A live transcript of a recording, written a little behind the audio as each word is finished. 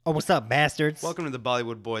Oh, what's up, bastards? Welcome to the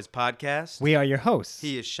Bollywood Boys podcast. We are your hosts.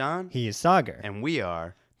 He is Sean. He is Sagar. And we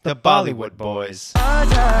are The Bollywood Bollywood Boys.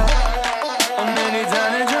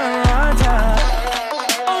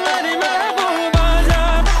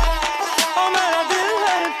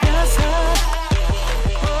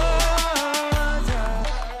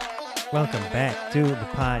 Welcome back to the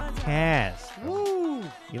podcast. Woo!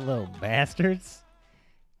 You little bastards.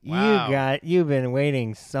 Wow. You've been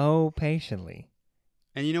waiting so patiently.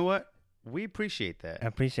 And you know what? We appreciate I that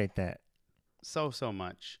appreciate that. so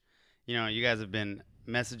much. You know, you guys have been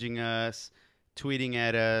messaging us, tweeting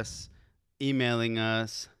at us, emailing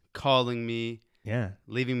us, calling me, Yeah.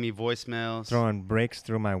 leaving me voicemails. Throwing bricks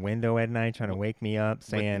through my window at night, trying to wake me up,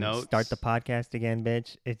 saying, notes. start the podcast again,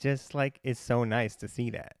 bitch. It's just like, it's so nice to see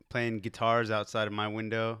that. Playing guitars outside of my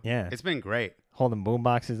window. Yeah. It's been great. Holding boom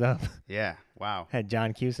boxes up. Yeah. Wow. Had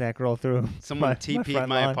John Cusack roll through. Someone my TP'd front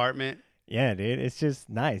my lawn. apartment. Yeah, dude. It's just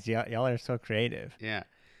nice. Y'all are so creative. Yeah.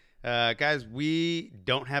 Guys, we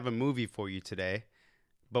don't have a movie for you today,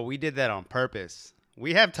 but we did that on purpose.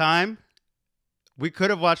 We have time. We could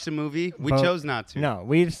have watched a movie. We But chose not to. No,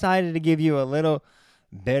 we decided to give you a little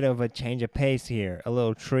bit of a change of pace here, a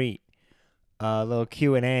little treat, a little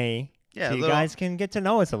Q&A, Yeah, so you guys can get to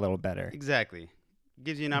know us a little better. Exactly.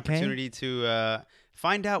 Gives you an Okay. opportunity to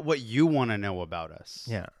find out what you want to know about us.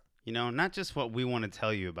 Yeah, You know, not just what we want to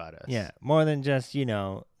tell you about us. yeah. More than just,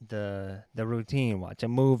 the routine. Watch a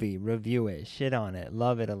movie, review it, shit on it,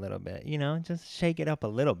 love it a little bit. Just shake it up a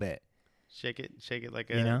little bit. Shake it like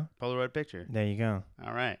a Polaroid picture. There you go.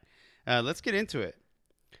 All right. Let's get into it.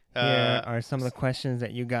 Here are some of the questions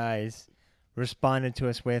that you guys responded to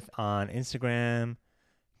us with on Instagram,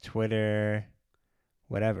 Twitter,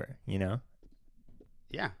 whatever,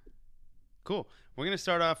 Yeah. Cool. We're going to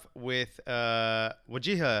start off with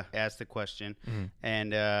Wajiha asked the question,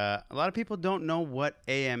 and a lot of people don't know what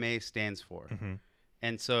AMA stands for. Mm-hmm.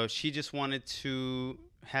 And so she just wanted to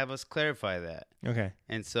have us clarify that. Okay.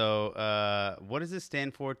 And so what does it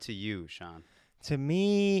stand for to you, Sean? To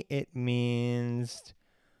me, it means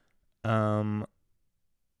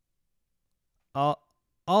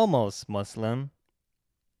almost Muslim.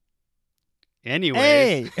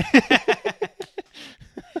 Anyways. Hey!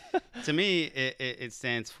 To me, it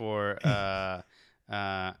stands for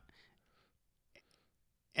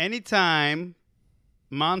anytime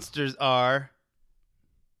monsters are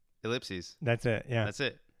ellipses. That's it. Yeah. That's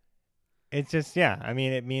it. It's just, I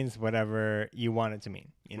mean, it means whatever you want it to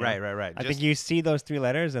mean. Right. I think you see those three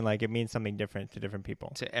letters and it means something different to different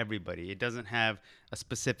people. To everybody. It doesn't have a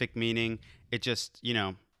specific meaning. It just,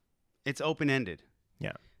 it's open-ended.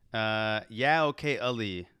 Yeah. Okay,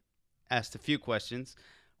 Ali asked a few questions.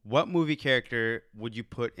 What movie character would you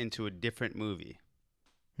put into a different movie?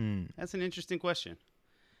 That's an interesting question.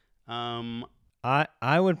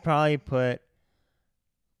 I would probably put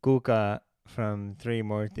Kuka from Three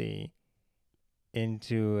Murthy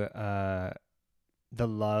into the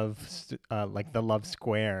love the love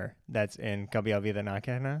square that's in Kabhi Alvida Na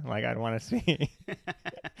Kehna. I'd want to see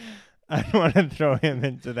I'd want to throw him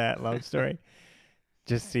into that love story.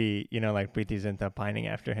 Just see, Preeti Zinta pining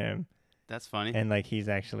after him. That's funny. And he's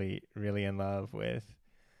actually really in love with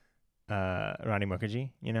Rani Mukherjee,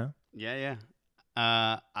 Yeah.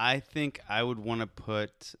 I think I would want to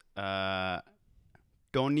put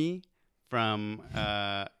Tony from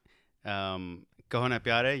Kahona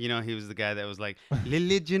Pyare. He was the guy that was like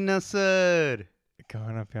Lilijna sir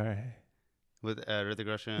Kahona Pyare. with Hrithik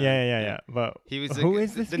Roshan. Yeah. But he was who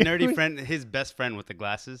is this the guy? nerdy friend, his best friend with the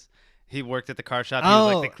glasses. He worked at the car shop. He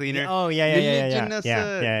was like the cleaner. Oh, yeah. Lilijna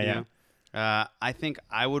Yeah. sir, I think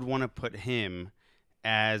I would want to put him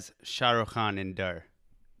as Shah Rukh Khan in Dar.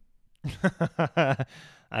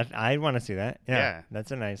 I want to see that. Yeah.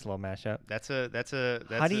 That's a nice little mashup. That's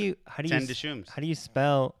How do you 10 to Shooms. How do you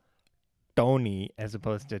spell Tony as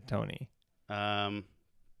opposed to Tony?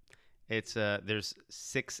 It's there's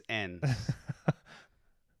 6 N's,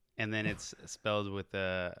 and then it's spelled with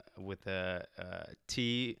a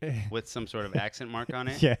T with some sort of accent mark on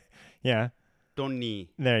it. Yeah. Tony.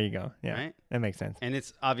 There you go. Yeah, Right? That makes sense. And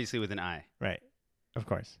it's obviously with an I Right, of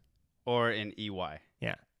course. or an EY.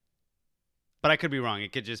 Yeah. But I could be wrong.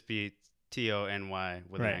 It could just be TONY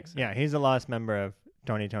with an Right. accent. Yeah, he's the lost member of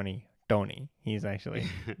Tony. He's actually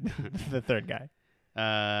the third guy.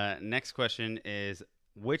 Next question is,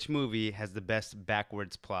 which movie has the best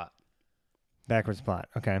backwards plot? Backwards plot.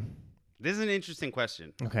 Okay. This is an interesting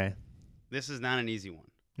question. Okay. This is not an easy one.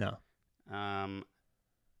 No.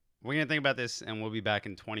 We're going to think about this, and we'll be back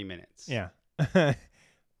in 20 minutes. Yeah.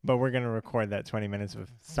 But we're going to record that 20 minutes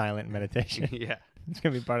of silent meditation. Yeah. It's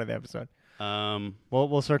going to be part of the episode.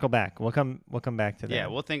 We'll circle back. We'll come back to that. Yeah,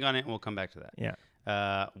 we'll think on it. And we'll come back to that.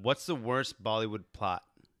 Yeah. What's the worst Bollywood plot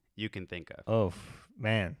you can think of? Oh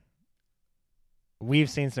man, we've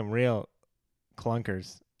seen some real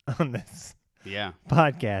clunkers on this Yeah.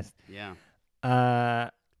 podcast. Yeah.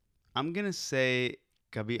 I'm gonna say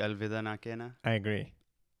Kabhi Alvida Na Kehna. I agree.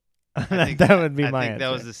 That that would be my I think answer.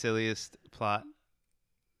 that was the silliest plot.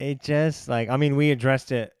 It just we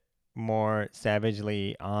addressed it more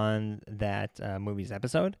savagely on that movie's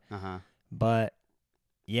episode. But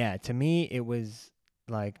yeah, to me it was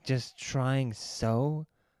like just trying so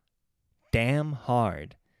damn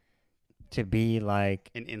hard to be like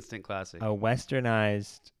an instant classic, a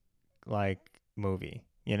westernized like movie,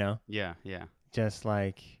 you know? Yeah. Just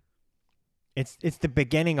like it's the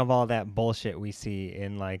beginning of all that bullshit we see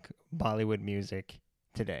in like Bollywood music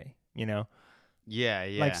today, you know? Yeah.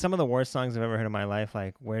 Like some of the worst songs I've ever heard in my life,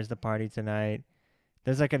 like Where's the Party Tonight?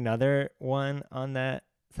 There's like another one on that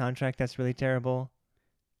soundtrack that's really terrible.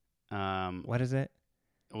 What is it?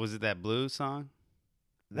 Was it that Blue song?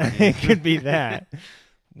 It could be that.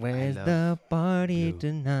 Where's the party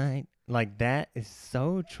tonight? Like that is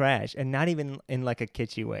so trash, and not even in like a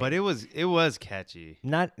kitschy way. But it was catchy.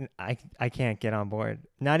 Not I can't get on board.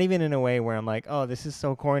 Not even in a way where I'm like, oh, this is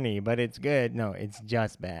so corny, but it's good. No, it's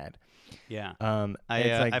just bad. Yeah.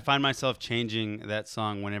 I find myself changing that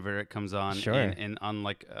song whenever it comes on. Sure. in on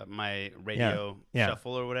like my radio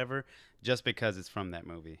shuffle or whatever, just because it's from that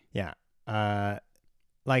movie. Yeah.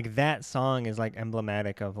 Like that song is like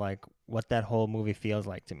emblematic of like what that whole movie feels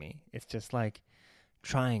like to me. It's just like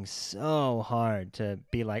trying so hard to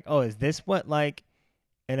be like, oh, is this what like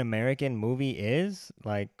an American movie is?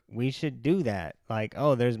 Like we should do that. Like,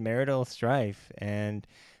 oh, there's marital strife and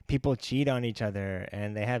people cheat on each other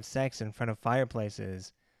and they have sex in front of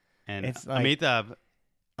fireplaces. And it's like, Amitabh,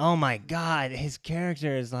 oh my God, his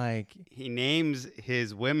character is like, he names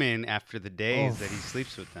his women after the days that he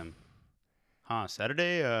sleeps with them.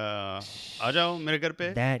 Saturday, Ajao mere ghar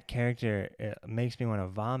pe. That character makes me want to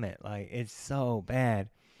vomit. Like it's so bad.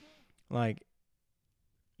 Like,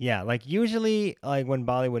 yeah, like usually like when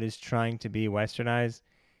Bollywood is trying to be westernized,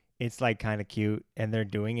 it's like kind of cute and they're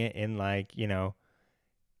doing it in like, you know,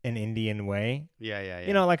 an Indian way. Yeah.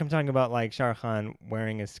 You know, like I'm talking about like Shah Rukh Khan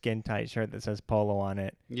wearing a skin tight shirt that says polo on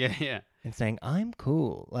it. Yeah. And saying, I'm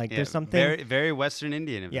cool. Like there's something very, very Western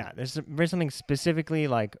Indian of Yeah, there's something specifically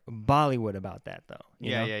like Bollywood about that though.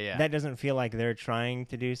 You know? Yeah. That doesn't feel like they're trying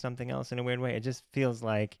to do something else in a weird way. It just feels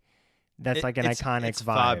like that's like an iconic it's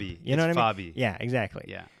vibe. Fobby. You know it's what I mean? Fobby. Yeah, exactly.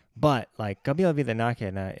 Yeah. But like Kabila Vida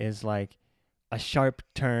Nakena is like a sharp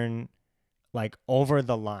turn like over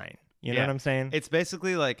the line. You know what I'm saying? It's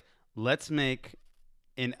basically like, let's make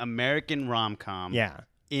an American rom-com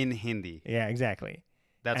in Hindi. Yeah, exactly.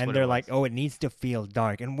 That's and what they're it was. like, oh, it needs to feel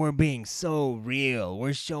dark, and we're being so real.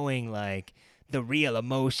 We're showing like the real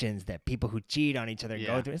emotions that people who cheat on each other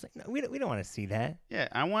go through. It's like, no, we don't want to see that. Yeah,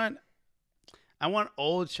 I want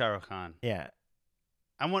old Shah Rukh Khan. Yeah,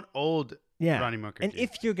 I want old Rani Mukherjee. And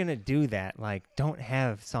if you're gonna do that, like, don't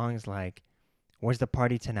have songs like "Where's the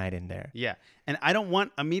Party Tonight" in there. Yeah, and I don't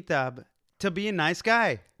want Amitabh to be a nice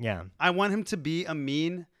guy. Yeah, I want him to be a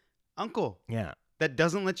mean uncle. Yeah. That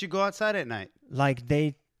doesn't let you go outside at night. Like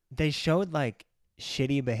they showed like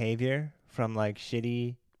shitty behavior from like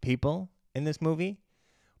shitty people in this movie,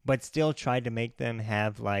 but still tried to make them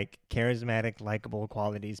have like charismatic, likable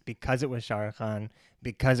qualities because it was Shah Rukh Khan,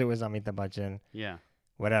 because it was Amitabh Bachchan. Yeah.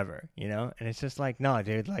 Whatever, you know? And it's just like, no,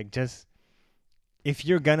 dude, like just if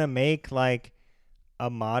you're gonna make like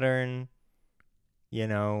a modern, you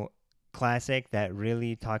know, classic that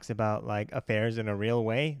really talks about like affairs in a real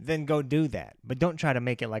way, then go do that. But don't try to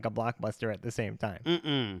make it like a blockbuster at the same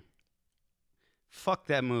time. Fuck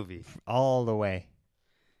that movie. All the way.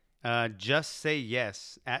 Just Say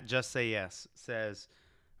Yes at Just Say Yes says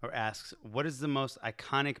or asks, what is the most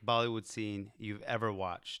iconic Bollywood scene you've ever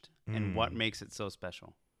watched and what makes it so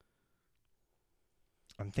special?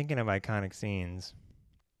 I'm thinking of iconic scenes.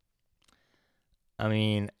 I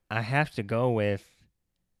mean, I have to go with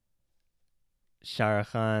Shah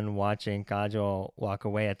Rukh Khan watching Kajol walk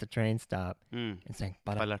away at the train stop and saying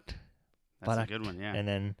Palat. That's a good one, yeah. And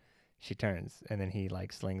then she turns and then he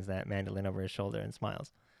like slings that mandolin over his shoulder and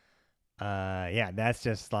smiles. Yeah, that's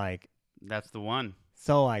just like, that's the one.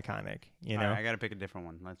 So iconic, you know. Right, I got to pick a different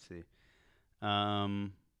one. Let's see.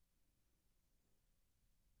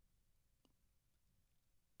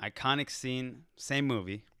 Iconic scene, same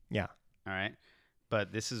movie. Yeah. All right.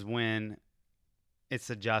 But this is when it's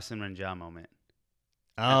a Jasin Ranja moment.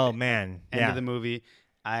 Oh, man. End of the movie.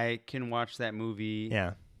 I can watch that movie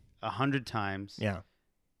 100 times. Yeah.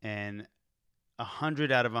 And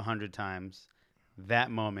 100 out of 100 times,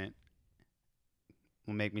 that moment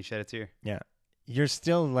will make me shed a tear. Yeah. You're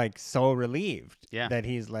still like so relieved Yeah. that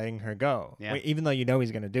he's letting her go. Yeah. Even though you know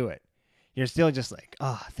he's going to do it. You're still just like,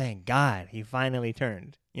 oh, thank God he finally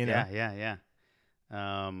turned, you know? Yeah.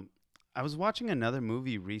 I was watching another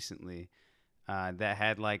movie recently that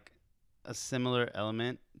had like a similar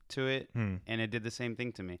element to it, and it did the same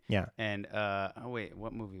thing to me. Yeah. And wait,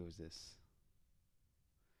 what movie was this?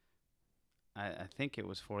 I think it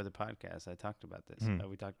was for the podcast. I talked about this.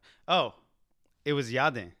 We talked. Oh, it was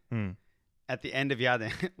Yadin. At the end of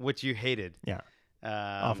Yadin, which you hated. Yeah.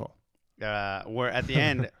 Awful. Where at the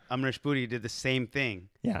end, Amrish Puri did the same thing.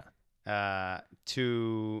 Yeah.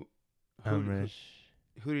 To Amrish.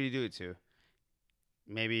 Who did he do it to?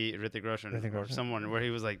 Maybe Hrithik Roshan or someone where he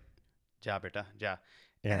was like, "Ja beta, ja,"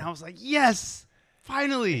 and I was like, "Yes,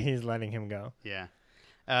 finally!" He's letting him go. Yeah.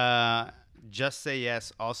 Just Say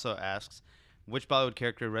Yes also asks, which Bollywood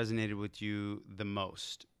character resonated with you the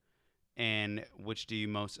most, and which do you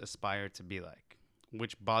most aspire to be like?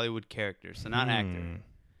 Which Bollywood character? So not actor.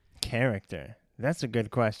 Character. That's a good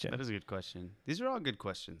question. That is a good question. These are all good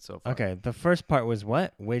questions so far. Okay, the first part was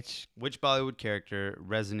what? Which Bollywood character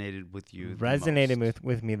resonated with you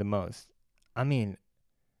with me the most? I mean,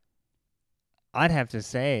 I'd have to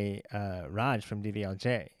say Raj from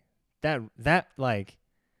DDLJ. That like,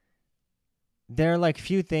 there are like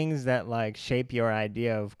few things that like shape your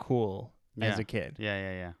idea of cool as a kid.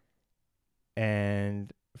 Yeah.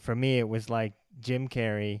 And for me, it was like Jim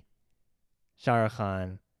Carrey, Shah Rukh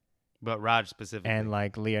Khan, but Raj specifically, and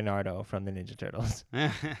like Leonardo from the Ninja Turtles.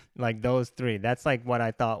 Like those three. That's like what I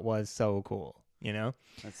thought was so cool, you know?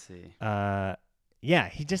 Let's see. Yeah,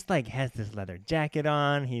 he just like has this leather jacket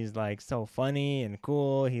on. He's like so funny and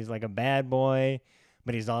cool. He's like a bad boy,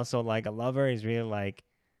 but he's also like a lover. He's really like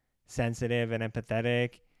sensitive and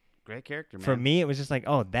empathetic. Great character, man. For me, it was just like,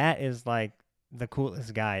 oh, that is like the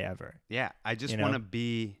coolest guy ever. Yeah, I just want to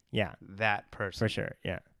be that person. For sure,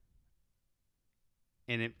 yeah.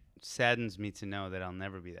 And it saddens me to know that I'll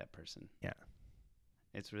never be that person. Yeah.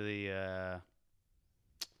 It's really,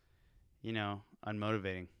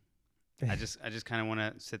 unmotivating. I just kind of want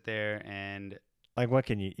to sit there and... Like, what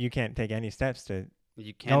can you... You can't take any steps to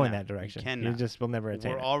go in that direction. You just will never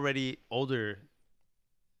attain it. We're already older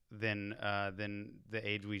than the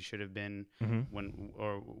age we should have been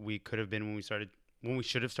we could have been when we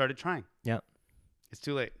should have started trying. Yeah. It's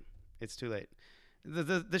too late.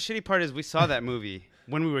 The shitty part is we saw that movie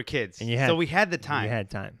when we were kids. So we had the time.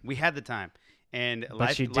 We had the time. And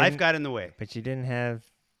life got in the way. But you didn't have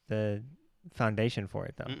the foundation for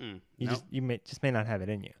it, though. You may not have it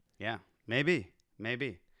in you. Yeah. Maybe.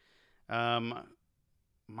 My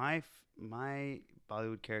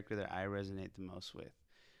Bollywood character that I resonate the most with.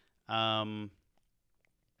 I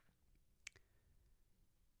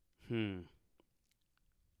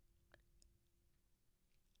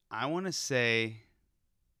want to say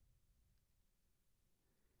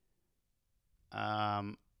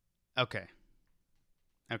okay.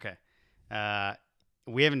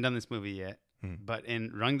 We haven't done this movie yet, but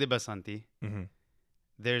in Rang de Basanti,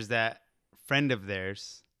 there's that friend of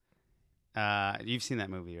theirs. You've seen that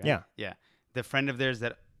movie, right? Yeah. The friend of theirs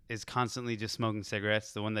that is constantly just smoking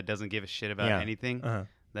cigarettes, the one that doesn't give a shit about anything.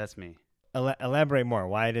 That's me. Elaborate more.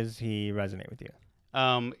 Why does he resonate with you?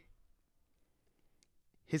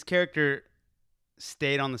 His character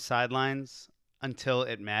stayed on the sidelines until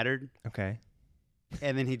it mattered. Okay.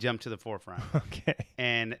 And then he jumped to the forefront. Okay.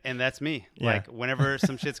 And that's me. Yeah. Like whenever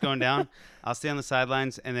some shit's going down, I'll stay on the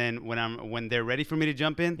sidelines, and then when they're ready for me to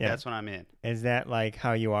jump in, that's when I'm in. Is that like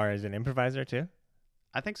how you are as an improviser too?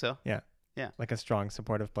 I think so. Yeah. Like a strong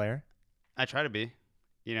supportive player? I try to be.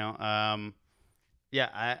 I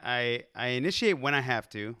initiate when I have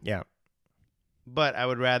to. Yeah. But I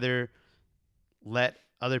would rather let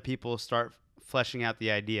other people start fleshing out the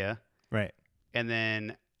idea. Right. And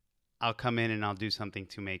then I'll come in and I'll do something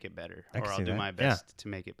to make it better, or I'll do my best to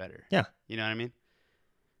make it better. Yeah. You know what I mean?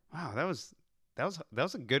 Wow, that was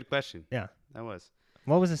a good question. Yeah. That was.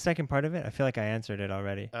 What was the second part of it? I feel like I answered it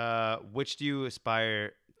already. Which do you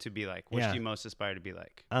aspire to be like? Which do you most aspire to be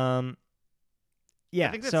like? Yeah.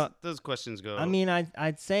 I think those questions go. I mean,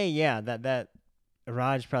 I'd say that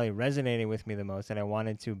Raj probably resonated with me the most, and I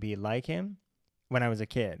wanted to be like him when I was a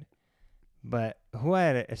kid. But who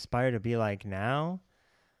I aspire to be like now?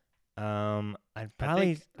 I'd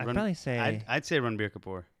probably say I'd say Ranbir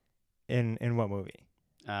Kapoor. In what movie?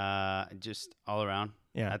 Just all around.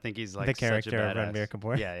 Yeah, I think he's like the character such a of Ranbir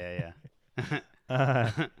Kapoor.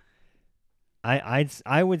 Yeah.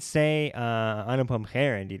 I would say Anupam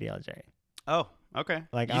Kher in DDLJ. Oh, okay.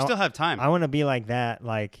 Like you still have time. I want to be like that.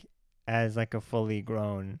 Like as like a fully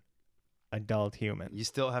grown adult human. You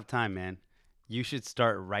still have time, man. You should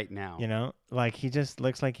start right now. You know, like he just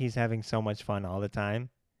looks like he's having so much fun all the time.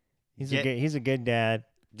 He's a good dad.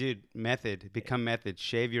 Dude, method. Become method.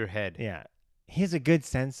 Shave your head. Yeah. He has a good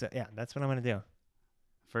sense. Yeah, that's what I'm going to do.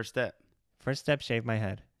 First step. First step, shave my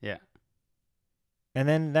head. Yeah. And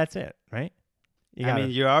then that's it, right?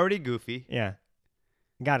 You're already goofy. Yeah.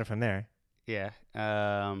 Got it from there. Yeah.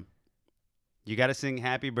 You got to sing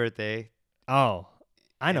Happy Birthday. Oh,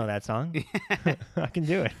 I know that song. I can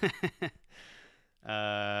do it.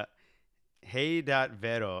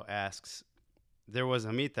 Hey.Vero asks, there was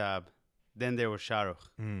Amitabh, then there was Shah Rukh.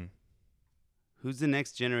 Who's the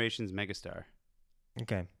next generation's megastar?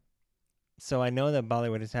 Okay. So I know that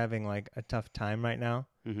Bollywood is having like a tough time right now.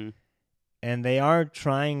 Mm-hmm. And they are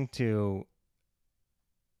trying to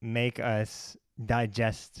make us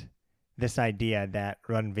digest this idea that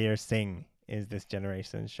Ranveer Singh is this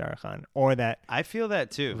generation's Shah Rukh Khan, or that I feel that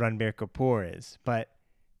too. Ranbir Kapoor is, but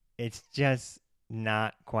it's just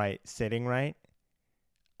not quite sitting right.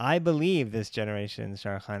 I believe this generation's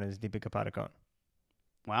Shah Rukh Khan is Deepika Padukone.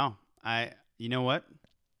 Wow. You know what?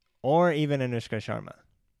 Or even Anushka Sharma.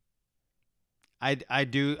 I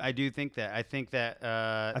do think that. I think that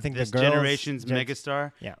I think this the girls generation's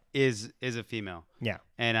megastar is a female. Yeah.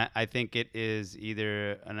 And I think it is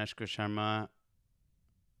either Anushka Sharma.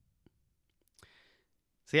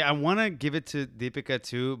 See, I want to give it to Deepika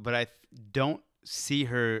too, but I don't see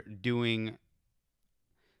her doing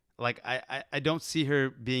I don't see her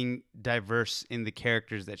being diverse in the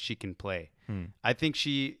characters that she can play. I think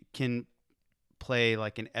she can play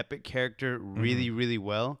like an epic character really, really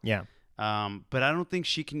well. Yeah. But I don't think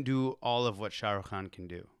she can do all of what Shah Rukh Khan can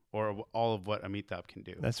do or all of what Amitabh can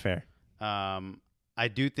do. That's fair. I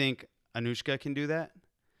do think Anushka can do that.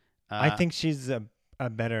 I think she's a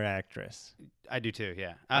better actress. I do too,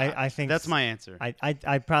 yeah. I think that's my answer.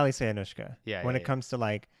 I'd probably say Anushka. Yeah. When it comes to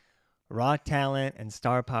like raw talent and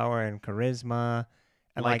star power and charisma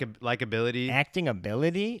and likability, acting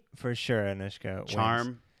ability, for sure Anushka charm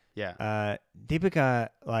wins. Yeah. Deepika,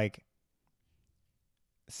 like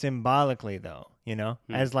symbolically though,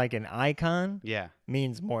 as like an icon,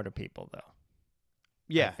 means more to people though.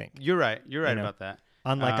 Yeah, I think you're right about that.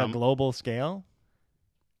 On like a global scale,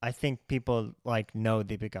 I think people like know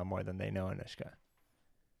Deepika more than they know Anushka.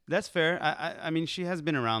 That's fair. I mean, she has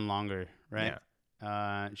been around longer, right?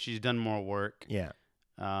 Yeah. She's done more work. Yeah.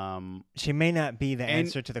 She may not be the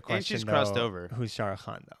answer to the question. And she's crossed over. Who's Shah Rukh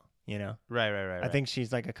Khan though? Right. I think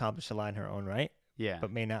she's like accomplished a lot in her own right. Yeah.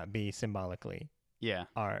 But may not be symbolically. Yeah.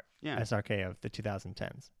 Our SRK of the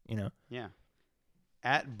 2010s. Yeah.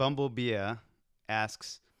 At Bumblebee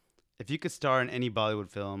asks, if you could star in any Bollywood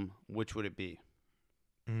film, which would it be?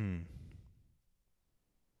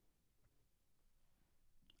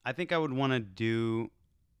 I think I would want to do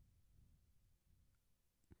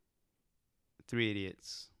Three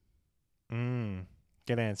Idiots. Good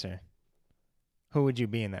answer. Who would you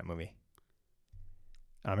be in that movie?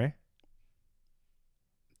 Amir?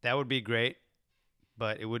 That would be great,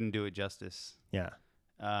 but it wouldn't do it justice. Yeah.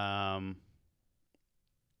 I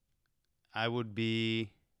would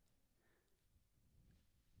be...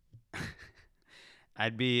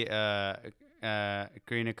 I'd be Kareena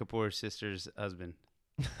Kapoor's sister's husband.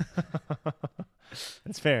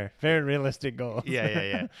 That's fair. Very realistic goal.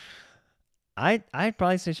 Yeah. I'd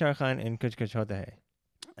probably say Shah Rukh Khan in Kuch Kuch Hota Hai.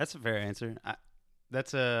 That's a fair answer.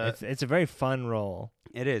 It's a very fun role.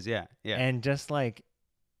 It is, yeah. And just like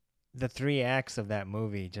the 3 acts of that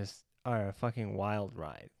movie just are a fucking wild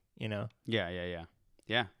ride, Yeah.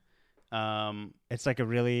 It's like a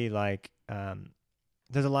really like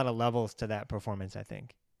there's a lot of levels to that performance, I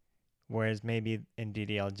think. Whereas maybe in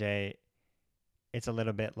DDLJ, it's a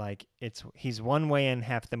little bit like he's one way in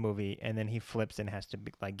half the movie, and then he flips and has to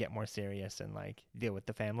be, like get more serious and like deal with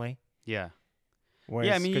the family. Yeah. Whereas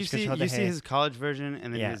I mean, you see his college version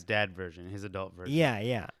and then his dad version, his adult version. Yeah.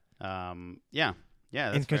 Yeah.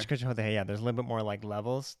 That's in Kuch Kuch Hota Hai, there's a little bit more like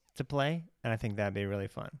levels to play, and I think that'd be really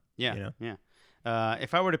fun. Yeah. Yeah.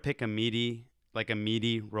 If I were to pick a meaty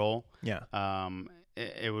role,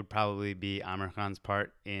 it would probably be Amir Khan's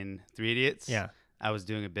part in Three Idiots. Yeah. I was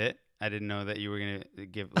doing a bit. I didn't know that you were going to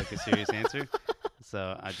give like a serious answer.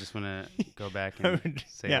 So I just want to go back and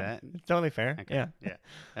say that. Totally fair. Okay.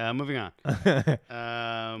 Yeah. Moving on.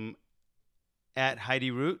 At Heidi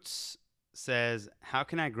Roots says, how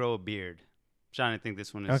can I grow a beard? Sean, I think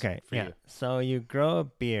this one is for you. So you grow a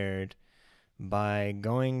beard by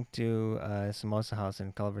going to a samosa house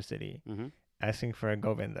in Culver City, asking for a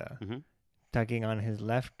Govinda, tugging on his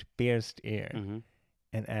left pierced ear,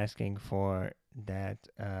 and asking for that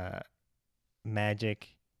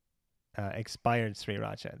magic expired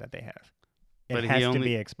sriracha that they have. It But has to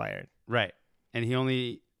be expired. Right. And he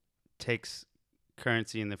only takes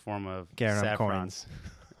currency in the form of Carom saffron. coins.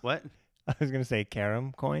 What? I was going to say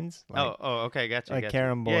carom coins. Like, okay, gotcha. Like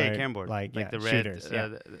carom board. Yeah, carom board. Like the red, shooters.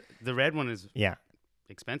 the red one is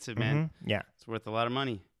expensive, man. Mm-hmm. Yeah. It's worth a lot of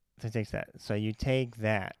money. So it takes that. So you take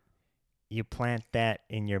that, you plant that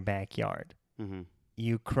in your backyard. Mm-hmm.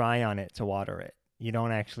 You cry on it to water it. You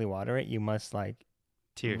don't actually water it. You must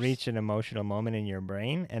tears. Reach an emotional moment in your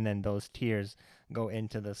brain, and then those tears go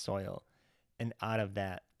into the soil, and out of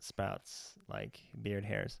that sprouts like beard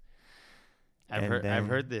hairs. I've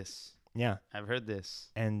heard this. Yeah, I've heard this.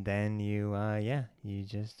 And then you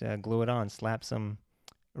just glue it on, slap some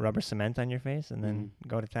rubber cement on your face, and then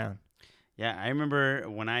go to town. Yeah, I remember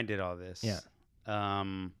when I did all this. Yeah.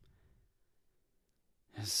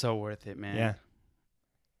 It's so worth it, man. Yeah.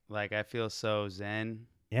 Like, I feel so zen.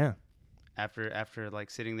 Yeah. After like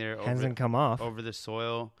sitting there hasn't come off over the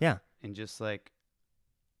soil. Yeah. And just like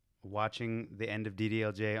watching the end of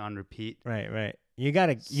DDLJ on repeat. Right. You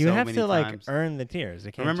have to like earn the tears.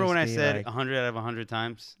 It can't Remember when I said like 100 out of 100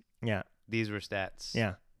 times? Yeah. These were stats.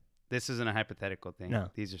 Yeah. This isn't a hypothetical thing. No.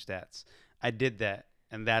 These are stats. I did that,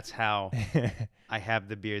 and that's how I have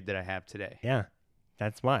the beard that I have today. Yeah.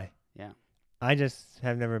 That's why. Yeah. I just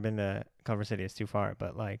have never been to Culver City. It's too far,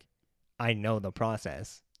 but like I know the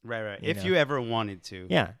process. Right. If you ever wanted to,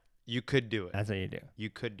 you could do it. That's what you do. You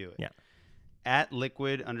could do it. Yeah. At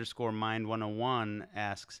liquid_mind101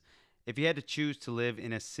 asks, if you had to choose to live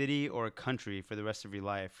in a city or a country for the rest of your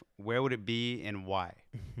life, where would it be and why?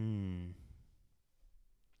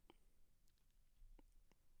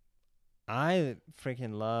 I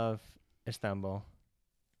freaking love Istanbul.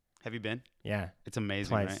 Have you been? Yeah. It's amazing,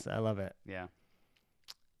 Twice. right? I love it. Yeah.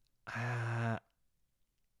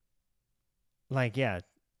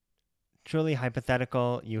 Truly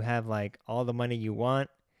hypothetical. You have like all the money you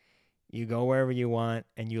want. You go wherever you want,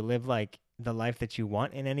 and you live like the life that you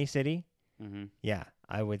want in any city. Mm-hmm. Yeah,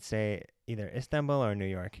 I would say either Istanbul or New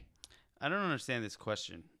York. I don't understand this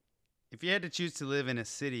question. If you had to choose to live in a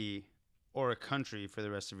city or a country for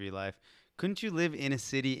the rest of your life, couldn't you live in a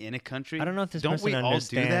city in a country? I don't know if this person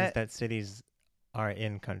understands that cities are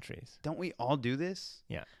in countries. Don't we all do this?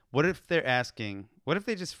 Yeah. What if they're asking, what if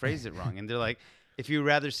they just phrase it wrong? And they're like, if you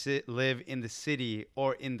rather live in the city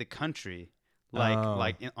or in the country,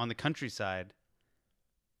 on the countryside,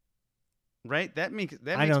 right? That makes more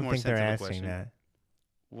sense. I don't think they're of the asking question. that.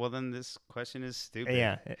 Well, then this question is stupid.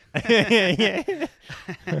 Yeah. Yeah.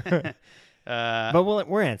 But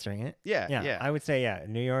we're answering it. Yeah. I would say,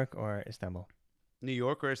 New York or Istanbul. New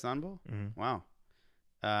York or Istanbul? Mm-hmm. Wow.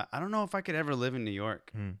 I don't know if I could ever live in New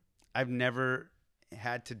York. Mm. I've never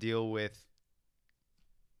had to deal with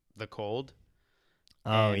the cold.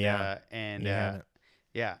 Oh,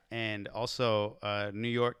 and also New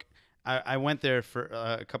York. I went there for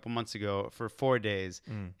a couple months ago for 4 days,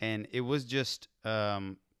 and it was just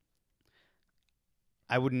I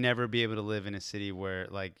would never be able to live in a city where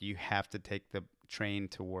like you have to take the train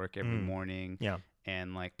to work every morning. Yeah.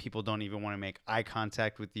 And like people don't even want to make eye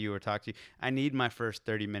contact with you or talk to you. I need my first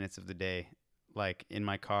 30 minutes of the day like in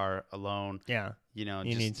my car alone. Yeah. You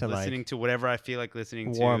just need to listening to whatever I feel like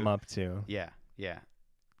listening to. Warm up to. Yeah.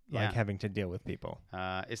 Like having to deal with people.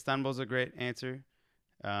 Istanbul's a great answer.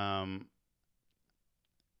 I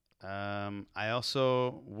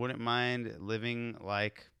also wouldn't mind living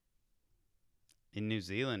like in New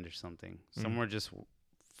Zealand or something, somewhere just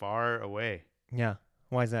far away. Yeah.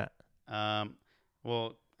 Why is that?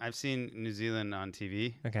 Well, I've seen New Zealand on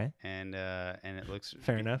TV. Okay. And it looks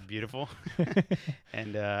fair enough, beautiful,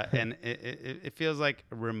 and it feels like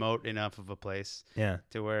remote enough of a place. Yeah.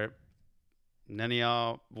 To where none of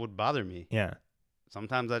y'all would bother me. Yeah.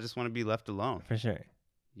 Sometimes I just want to be left alone. For sure.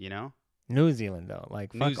 You know? New Zealand, though.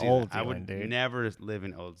 Like, fuck Old Zealand, I would dude. never live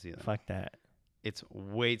in Old Zealand. Fuck that. It's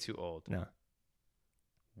way too old. No.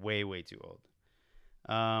 Way, way too old.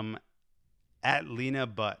 At Lena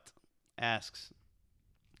Butt asks,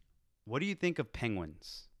 what do you think of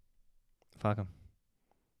penguins? Fuck them.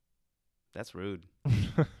 That's rude.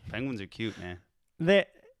 Penguins are cute, man.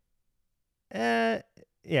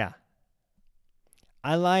 Yeah.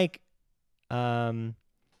 I like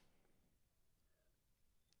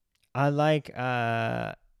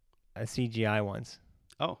CGI ones.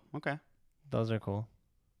 Oh, okay. Those are cool.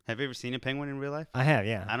 Have you ever seen a penguin in real life? I have,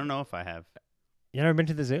 yeah. I don't know if I have. You never been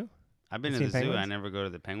to the zoo? I've been to the zoo. I never go to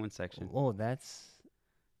the penguin section. Oh, that's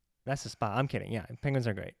a spot. I'm kidding. Yeah, penguins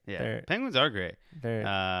are great. Yeah, penguins are great.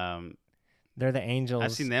 They're the angels.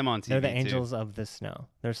 I've seen them on TV. They're the angels of the snow.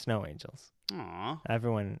 They're snow angels. Aww.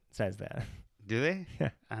 Everyone says that. Do they? Yeah.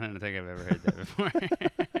 I don't think I've ever heard that before.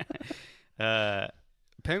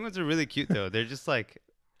 Penguins are really cute though. They're just like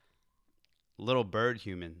little bird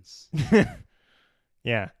humans.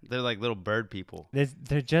 Yeah. They're like little bird people.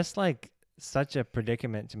 They're just like such a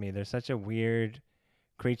predicament to me. They're such a weird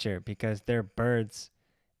creature because they're birds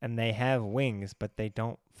and they have wings, but they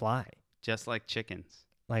don't fly. Just like chickens.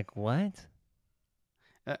 Like what?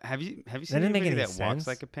 Have you That seen doesn't make anybody any that sense. walks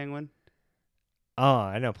like a penguin? Oh,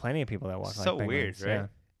 I know plenty of people that walk like So penguins. weird, right? Yeah.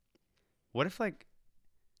 What if like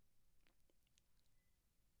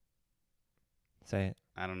Say it.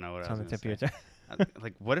 I don't know what It's I was on the gonna tip say. of your tongue.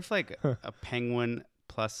 Like what if like a penguin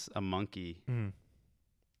plus a monkey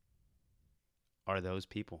are those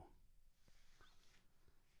people?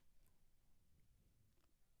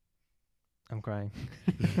 I'm crying.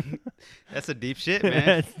 That's a deep shit, man.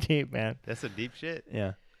 That's deep, man. That's a deep shit.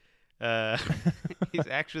 Yeah. He's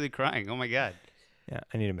actually crying. Oh my god. Yeah.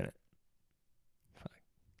 I need a minute. Fuck.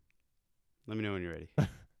 Let me know when you're ready.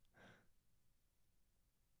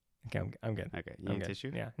 Okay, I'm good. Okay. You I'm need good.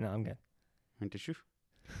 tissue? Yeah. No, I'm good. You want tissue?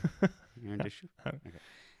 You want tissue? Okay.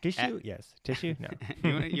 Tissue? Yes. Tissue? No.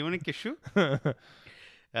 you want a tissue?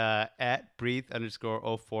 At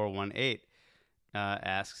breathe_0418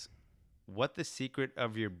 asks, what the secret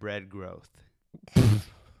of your bread growth?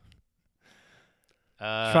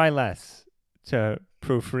 Try less to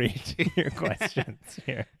proofread your questions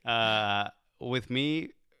here. With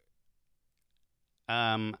me,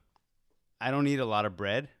 I don't eat a lot of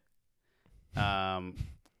bread.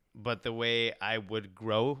 But the way I would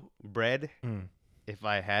grow bread, if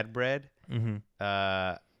I had bread,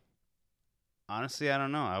 honestly, I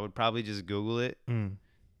don't know. I would probably just Google it.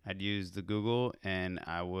 I'd use the Google, and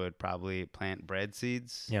I would probably plant bread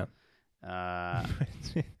seeds. Yeah.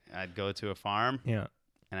 I'd go to a farm. Yeah.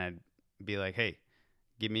 And I'd be like, "Hey,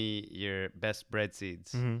 give me your best bread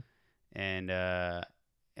seeds." And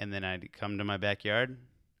then I'd come to my backyard.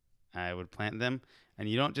 I would plant them, and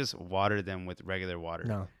you don't just water them with regular water.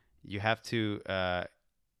 No. You have to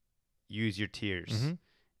use your tears,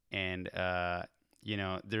 and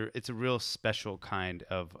it's a real special kind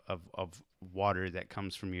of water that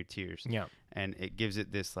comes from your tears. Yeah. And it gives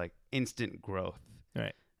it this like instant growth.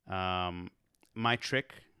 Right. My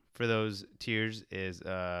trick for those tears is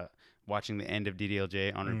watching the end of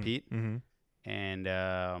DDLJ on repeat, and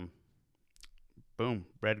boom,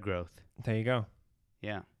 bread growth. There you go.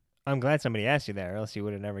 Yeah. I'm glad somebody asked you that, or else you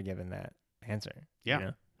would have never given that answer. Yeah. You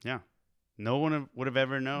know? Yeah. No one would have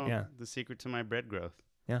ever known Yeah. the secret to my bread growth.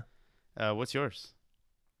 Yeah. What's yours?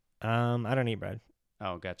 I don't eat bread.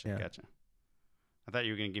 Oh, gotcha. Yeah. Gotcha. I thought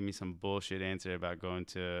you were going to give me some bullshit answer about going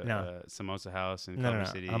to Samosa House in No, Culver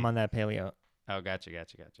City. I'm on that paleo. Oh, gotcha. Yeah.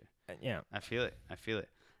 I feel it.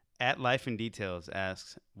 At Life in Details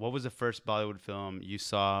asks, what was the first Bollywood film you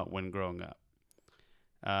saw when growing up?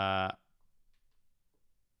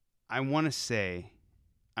 I want to say,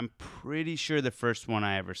 I'm pretty sure the first one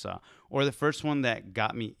I ever saw, or the first one that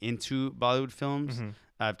got me into Bollywood films,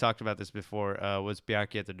 I've talked about this before, was Pyar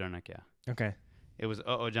Kiya to Darna Kya. Okay. It was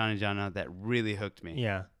Oh Jana Jana that really hooked me.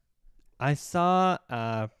 Yeah. I saw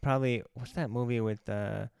probably, what's that movie with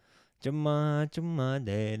Chumma Chumma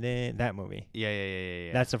De De, that movie.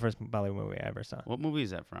 Yeah. That's the first Bollywood movie I ever saw. What movie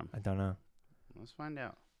is that from? I don't know. Let's find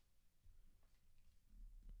out.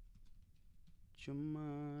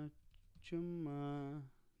 Chumma Chumma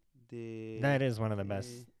De. That is one of the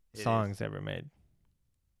best songs ever made.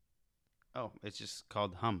 Oh, it's just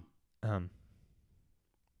called Hum.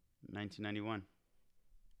 1991.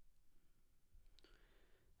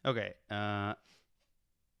 Okay.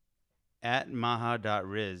 At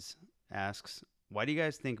maha.riz asks, why do you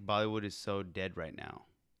guys think Bollywood is so dead right now?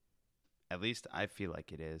 At least I feel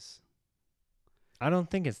like it is. I don't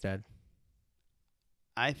think it's dead.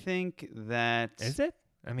 I think that... Is it?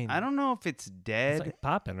 I mean... I don't know if it's dead. It's like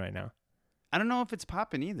popping right now. I don't know if it's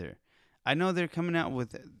popping either. I know they're coming out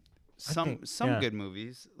with some good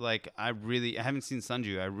movies. Like, I haven't seen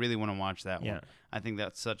Sanju. I really want to watch that one. I think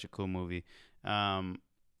that's such a cool movie.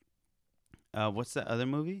 What's that other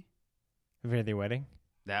movie? Veer the Wedding?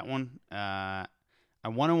 That one. I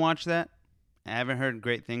want to watch that. I haven't heard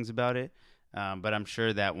great things about it, but I'm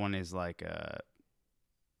sure that one is like a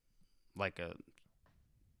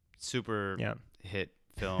super hit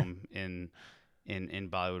film in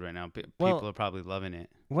Bollywood right now. People are probably loving it.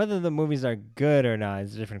 Whether the movies are good or not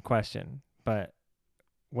is a different question, but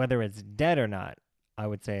whether it's dead or not, I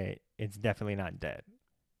would say it's definitely not dead.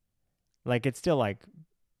 Like, it's still like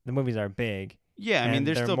the movies are big. Yeah, I mean,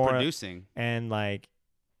 they're still producing. And like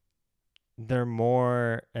they're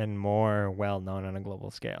more and more well known on a global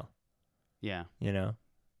scale. Yeah. You know?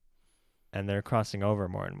 And they're crossing over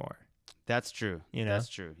more and more. That's true. You know? That's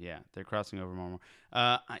true. Yeah, they're crossing over more and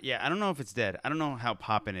more. Yeah, I don't know if it's dead. I don't know how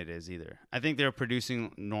poppin' it is either. I think they're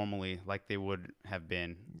producing normally like they would have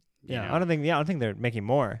been. You know? I don't think they're making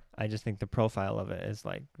more. I just think the profile of it is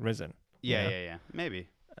like risen. Yeah. Maybe.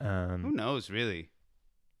 Who knows, really?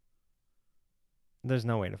 There's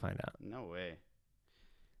no way to find out. No way.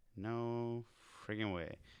 No friggin'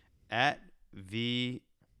 way. At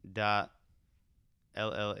v.llana,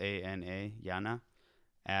 Yana,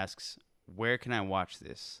 asks, where can I watch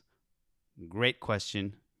this? Great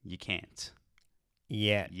question. You can't.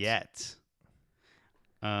 Yet.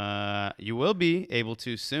 You will be able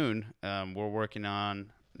to soon. We're working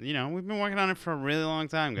on, we've been working on it for a really long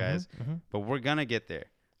time, guys. But we're going to get there.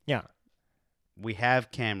 Yeah. We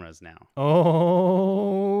have cameras now.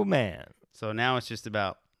 Oh, man. So now it's just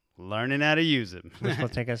about learning how to use them. Which will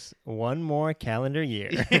take us one more calendar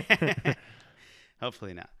year.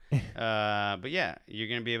 Hopefully not. But yeah, you're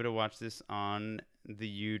going to be able to watch this on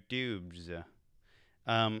the YouTubes.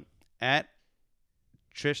 At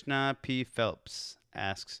Trishna P. Phelps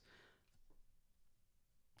asks,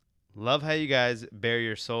 love how you guys bare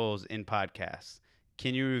your souls in podcasts.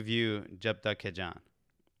 Can you review Jabta Kejan?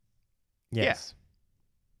 Yes.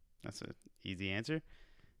 Yeah. That's an easy answer.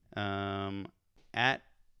 At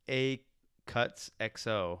A Cuts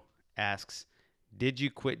XO asks, did you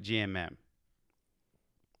quit GMM?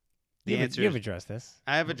 The answer you've addressed this.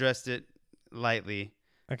 I have addressed it lightly.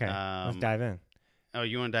 Okay, let's dive in. Oh,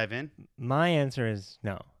 you want to dive in? My answer is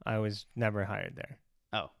no. I was never hired there.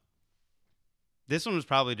 Oh. This one was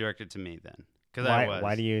probably directed to me then. Because I I was.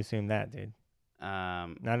 Why do you assume that, dude?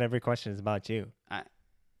 Not every question is about you.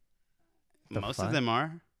 Most of them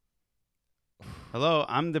are. Hello,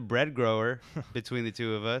 I'm the bread grower between the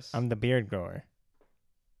two of us. I'm the beard grower.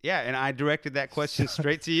 Yeah, and I directed that question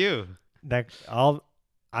straight to you.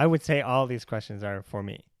 I would say all these questions are for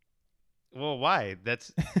me. Well, why? That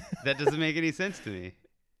doesn't make any sense to me.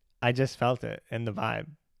 I just felt it in the vibe.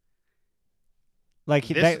 Like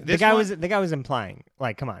the guy was implying.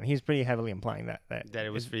 Like, come on, he's pretty heavily implying that it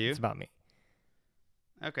was for you. It's about me.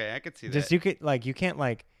 Okay, I could see just that. You can't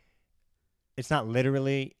like. It's not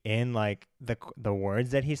literally in like the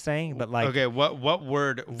words that he's saying, but like. Okay, what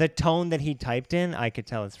word? The tone that he typed in, I could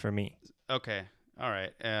tell it's for me. Okay, all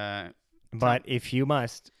right. But if you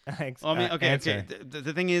must, answer.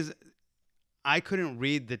 The thing is, I couldn't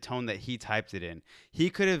read the tone that he typed it in. He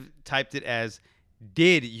could have typed it as,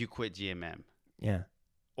 "Did you quit GMM?" Yeah.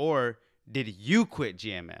 Or did you quit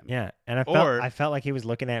GMM? Yeah, and I felt like he was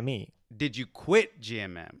looking at me. Did you quit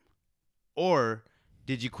GMM? Or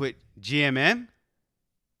did you quit GMM?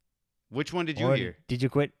 Which one did you hear? Did you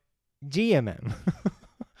quit GMM?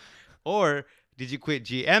 Or did you quit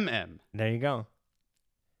GMM? There you go.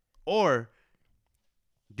 Or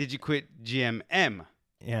did you quit GMM?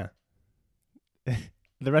 Yeah.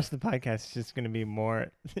 The rest of the podcast is just going to be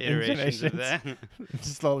more iterations of that.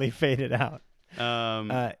 Slowly faded out.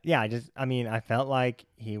 Yeah, I felt like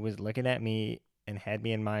he was looking at me and had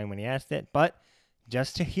me in mind when he asked it, but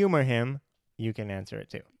just to humor him, you can answer it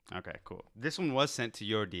too. Okay, cool. This one was sent to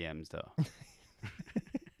your DMs though.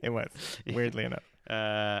 It was, weirdly enough.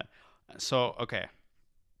 So, okay.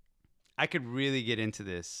 I could really get into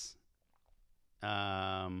this. Should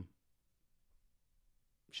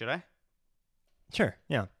I? Sure,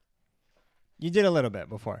 yeah. You did a little bit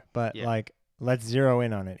before, but let's zero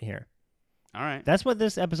in on it here. All right. That's what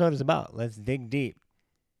this episode is about. Let's dig deep.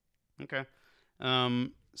 Okay.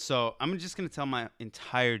 So I'm just going to tell my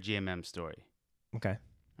entire GMM story. Okay.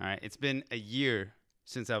 All right. It's been a year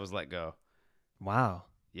since I was let go. Wow.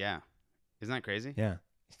 Yeah. Isn't that crazy? Yeah.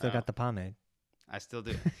 You still got the pomade. I still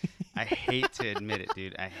do. I hate to admit it,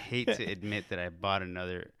 dude. I hate to admit that I bought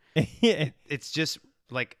another. It's just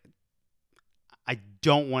like, I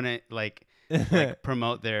don't want to like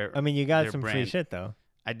promote their. I mean, you got some brand. free shit though.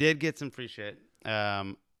 I did get some free shit.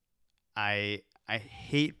 I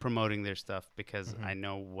hate promoting their stuff because I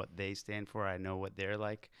know what they stand for. I know what they're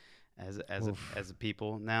like as a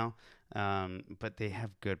people now. But they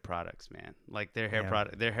have good products, man. Like their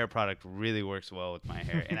hair product really works well with my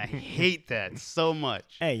hair, and I hate that so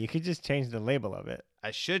much. Hey, you could just change the label of it.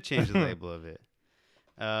 I should change the label of it.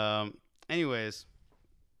 Anyways,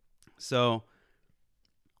 so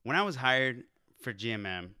when I was hired for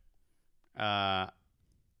GMM,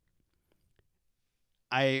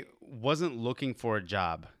 I wasn't looking for a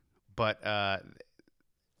job, but I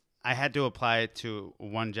had to apply to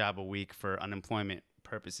one job a week for unemployment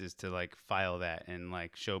purposes to like file that and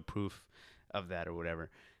like show proof of that or whatever.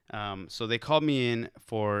 So they called me in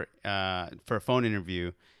for a phone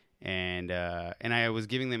interview, and I was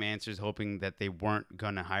giving them answers hoping that they weren't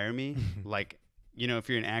gonna hire me. Like if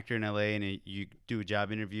you're an actor in LA and you do a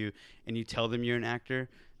job interview and you tell them you're an actor,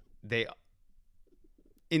 they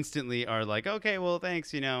instantly are like, okay, well,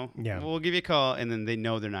 thanks, we'll give you a call, and then they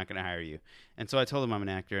know they're not going to hire you. And so I told them I'm an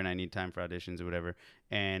actor and I need time for auditions or whatever.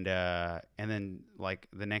 And then like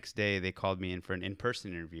the next day they called me in for an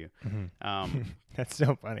in-person interview. That's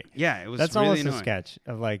so funny. Yeah, it was. That's really almost annoying. a sketch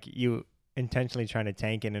of like you intentionally trying to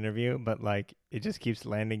tank an interview, but like it just keeps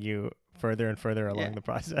landing you further and further along the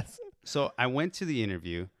process. So I went to the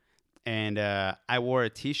interview, and I wore a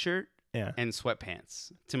T-shirt and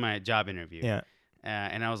sweatpants to my job interview. Yeah.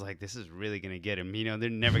 And I was like, this is really going to get him. They're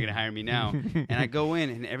never going to hire me now. And I go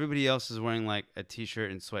in, and everybody else is wearing, like, a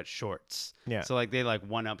T-shirt and sweat shorts. Yeah. So, like, they, like,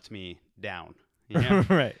 one-upped me down.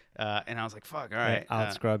 Right. And I was like, fuck, all right.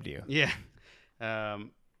 Out-scrubbed you. Yeah.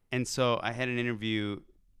 And so I had an interview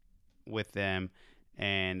with them,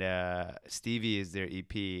 and Stevie is their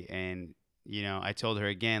EP. And, I told her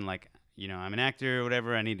again, like, I'm an actor or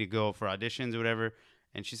whatever. I need to go for auditions or whatever.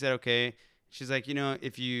 And she said, okay. She's like,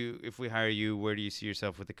 if we hire you, where do you see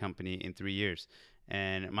yourself with the company in 3 years?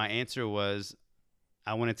 And my answer was,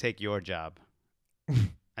 I want to take your job.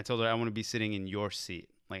 I told her I want to be sitting in your seat.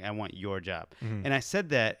 Like, I want your job. Mm-hmm. And I said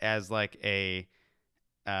that as like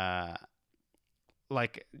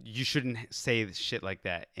like you shouldn't say shit like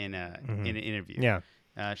that in in an interview. Yeah.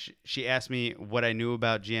 She asked me what I knew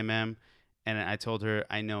about GMM, and I told her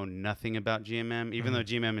I know nothing about GMM, even though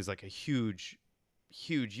GMM is like a huge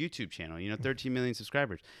YouTube channel, 13 million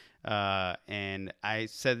subscribers. And I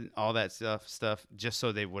said all that stuff just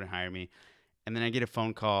so they wouldn't hire me. And then I get a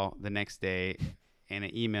phone call the next day and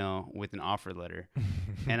an email with an offer letter.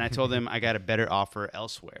 And I told them I got a better offer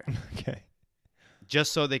elsewhere. Okay.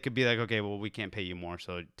 Just so they could be like, okay, well, we can't pay you more,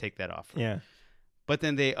 so take that offer. Yeah. But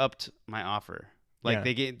then they upped my offer. Like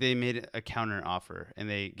they made a counter offer, and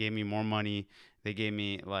they gave me more money. They gave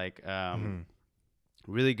me like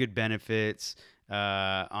really good benefits.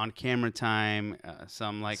 On camera time,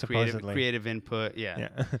 some like creative input,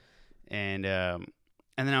 and then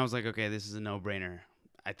I was like, okay, this is a no-brainer.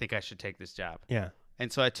 I think I should take this job. Yeah.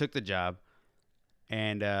 And so I took the job,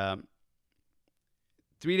 and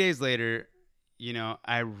 3 days later,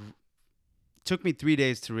 took me 3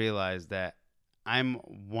 days to realize that I'm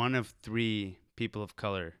one of 3 people of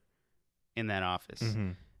color in that office,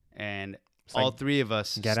 and it's all like 3 of us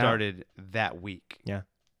started that week. Yeah.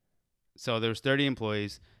 So there was 30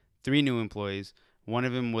 employees, 3 new employees. One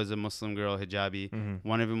of them was a Muslim girl, hijabi.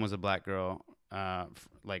 One of them was a black girl,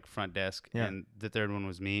 like front desk. Yeah. And the third one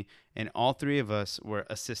was me. And all 3 of us were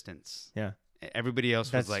assistants. Yeah. Everybody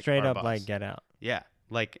else was like straight our up boss. Like Get Out. Yeah.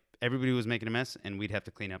 Like everybody was making a mess, and we'd have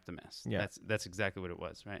to clean up the mess. Yeah. That's exactly what it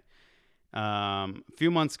was, right? A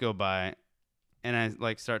few months go by, and I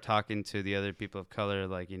like start talking to the other people of color,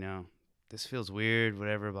 like, this feels weird,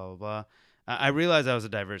 whatever, blah, blah, blah. I realized I was a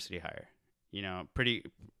diversity hire, pretty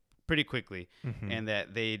quickly, and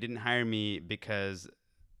that they didn't hire me because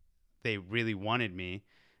they really wanted me.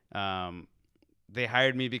 They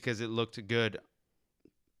hired me because it looked good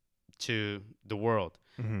to the world.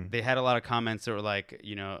 They had a lot of comments that were like,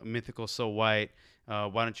 Mythical's so white. Why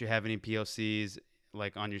don't you have any POCs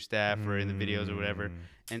like on your staff or in the videos or whatever?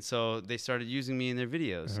 And so they started using me in their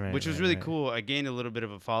videos, which was really cool. I gained a little bit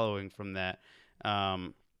of a following from that.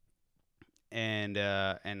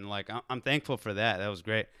 And like I'm thankful for that. That was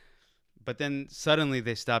great. But then suddenly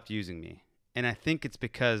they stopped using me, and I think it's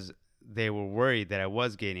because they were worried that I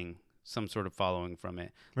was gaining some sort of following from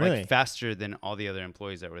it, like faster than all the other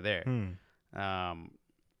employees that were there.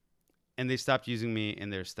 And they stopped using me in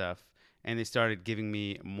their stuff, and they started giving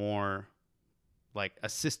me more like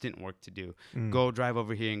assistant work to do. Go drive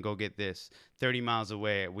over here and go get this 30 miles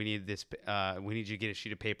away. We need this. We need you to get a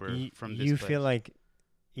sheet of paper from this. You feel like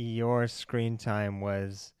your screen time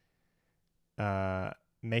was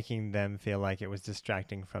making them feel like it was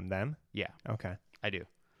distracting from them? Yeah. Okay. I do.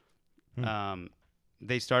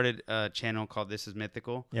 They started a channel called This Is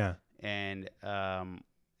Mythical. Yeah. And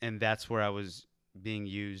that's where I was being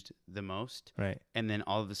used the most. Right. And then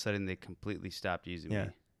all of a sudden they completely stopped using me.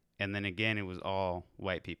 And then again, it was all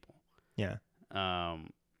white people. Yeah.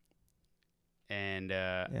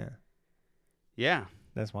 Yeah.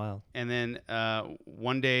 That's wild. And then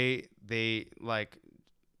one day they like,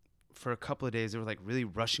 for a couple of days, they were like really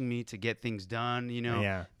rushing me to get things done.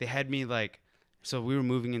 Yeah. They had me like, so we were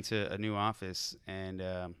moving into a new office, and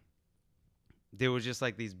there was just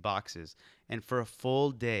like these boxes. And for a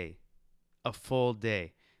full day,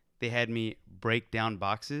 they had me break down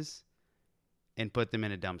boxes and put them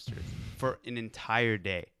in a dumpster for an entire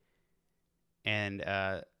day. And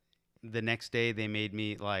the next day they made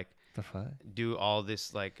me like do all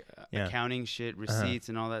this like accounting shit, receipts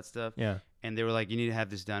and all that stuff. Yeah. and they were like, you need to have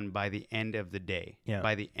this done by the end of the day. Yeah.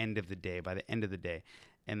 By the end of the day. By the end of the day.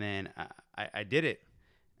 And then I did it.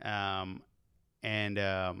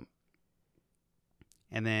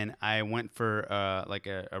 And then I went for like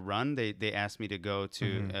a run. They asked me to go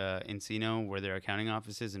to Encino, where their accounting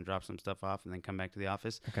office is, and drop some stuff off, and then come back to the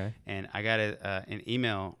office. Okay. And I got an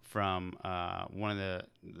email from one of the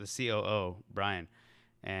COO, Brian,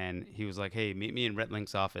 and he was like, "Hey, meet me in Red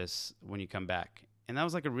Link's office when you come back." And that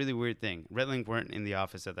was like a really weird thing. Red Link weren't in the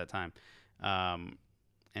office at that time,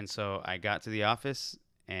 and so I got to the office,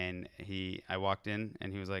 and I walked in,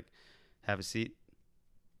 and he was like, "Have a seat,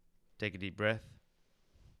 take a deep breath.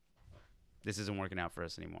 This isn't working out for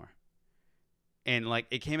us anymore." And like,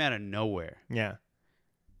 it came out of nowhere. Yeah.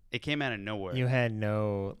 It came out of nowhere. You had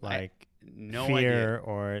no no fear idea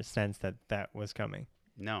or sense that was coming.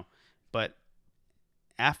 No. But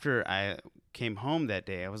after I came home that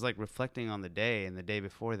day, I was like reflecting on the day and the day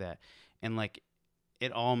before that. And like,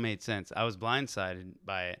 it all made sense. I was blindsided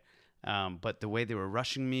by it. But the way they were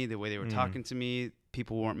rushing me, the way they were talking to me,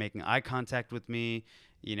 people weren't making eye contact with me.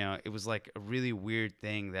 You know, it was like a really weird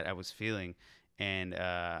thing that I was feeling. And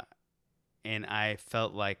I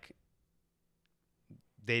felt like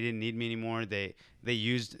they didn't need me anymore. They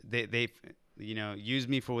used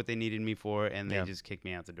me for what they needed me for, and they just kicked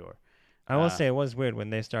me out the door. I will say it was weird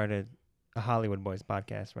when they started a Hollywood Boys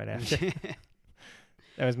podcast right after.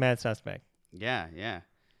 That was mad suspect. Yeah.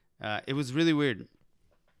 It was really weird.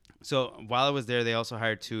 So while I was there, they also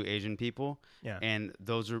hired 2 Asian people. Yeah. And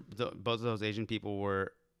both of those Asian people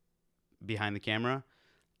were behind the camera,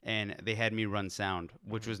 and they had me run sound,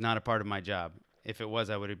 which was not a part of my job. If it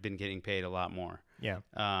was, I would have been getting paid a lot more. Yeah.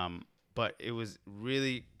 But it was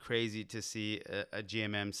really crazy to see a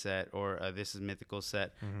GMM set or a This Is Mythical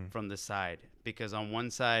set from the side, because on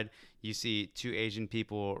one side you see 2 Asian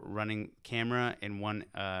people running camera and one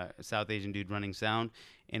South Asian dude running sound,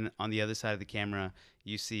 and on the other side of the camera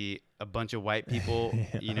you see a bunch of white people,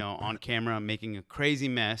 on camera making a crazy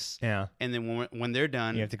mess. Yeah. And then when they're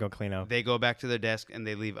done, you have to go clean up. They go back to their desk and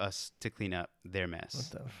they leave us to clean up their mess.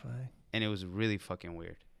 What the fuck? And it was really fucking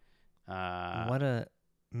weird. What a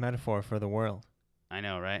metaphor for the world. I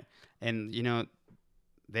know, right? And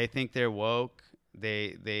they think they're woke.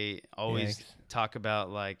 They always talk about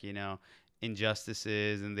like,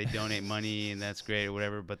 injustices, and they donate money, and that's great or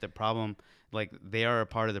whatever. But the problem, like, they are a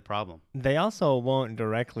part of the problem. They also won't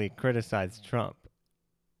directly criticize Trump.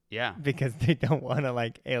 Yeah. Because they don't want to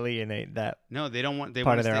like alienate that. No, they don't want. They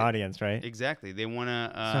part want of their audience, right? Exactly. They want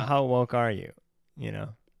to. So how woke are you?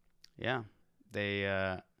 Yeah. They.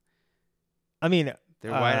 I mean,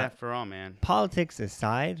 they're white after all, man. Politics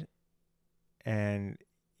aside, and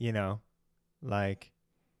like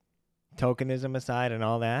tokenism aside and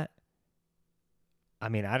all that. I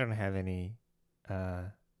mean, I don't have any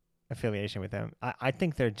affiliation with them. I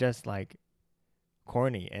think they're just like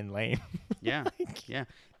corny and lame. Yeah. Yeah.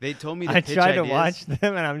 They told me I tried to watch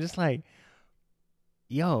them, and I'm just like,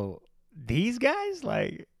 yo, these guys,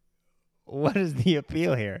 like, what is the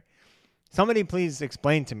appeal here? Somebody please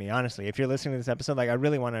explain to me, honestly. If you're listening to this episode, like, I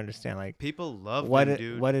really want to understand, like, people love them,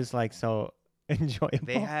 dude. What is like so enjoyable?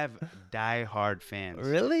 They have diehard fans.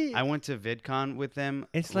 Really? I went to VidCon with them.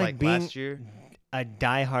 It's like being last year. A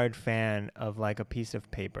diehard fan of like a piece of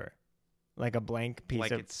paper, like a blank piece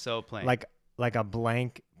like of. It's so plain. Like a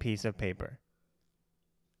blank piece of paper.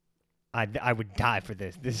 I would die for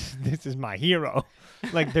this. This is my hero.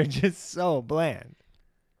 Like, they're just so bland.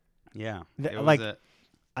 Yeah.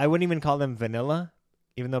 I wouldn't even call them vanilla,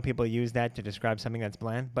 even though people use that to describe something that's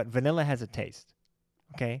bland. But vanilla has a taste.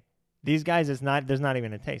 Okay, these guys there's not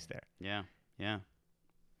even a taste there. Yeah.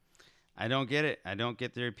 I don't get it. I don't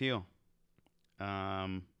get their appeal.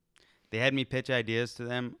 They had me pitch ideas to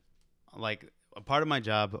them. Like, a part of my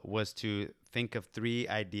job was to think of 3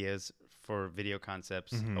 ideas for video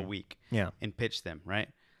concepts a week. Yeah. And pitch them, right?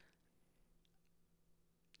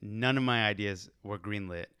 None of my ideas were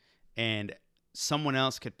greenlit. And someone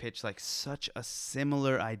else could pitch like such a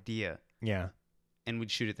similar idea. Yeah. And we'd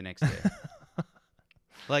shoot it the next day.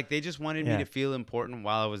 Like, they just wanted me to feel important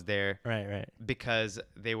while I was there. Right. Because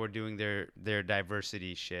they were doing their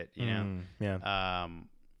diversity shit, Yeah.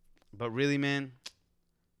 But really, man,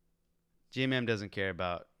 GMM doesn't care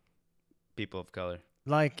about people of color.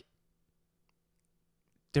 Like,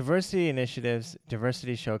 diversity initiatives,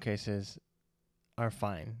 diversity showcases are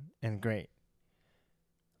fine and great.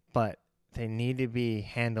 But they need to be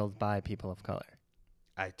handled by people of color.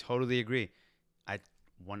 I totally agree. I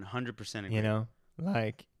 100% agree.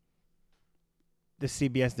 Like, the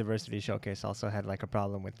CBS Diversity Showcase also had like a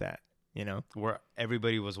problem with that, Where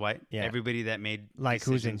everybody was white. Yeah. Everybody that made like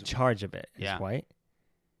decisions. Who's in charge of it is white.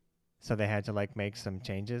 so they had to like make some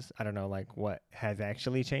changes. I don't know like what has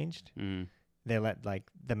actually changed. They let like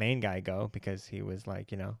the main guy go because he was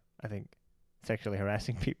like, I think sexually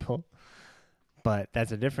harassing people. But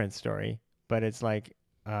that's a different story. But it's like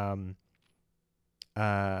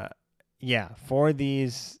for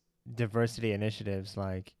these diversity initiatives,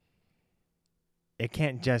 like it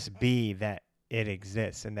can't just be that it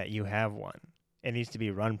exists and that you have one. It needs to be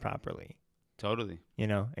run properly. Totally.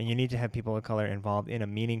 And you need to have people of color involved in a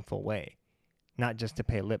meaningful way, not just to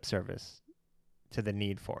pay lip service to the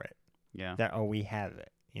need for it. Yeah. That, we have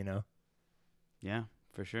it, Yeah,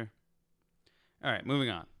 for sure. All right, moving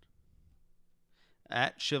on.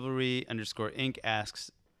 At Chivalry_Inc.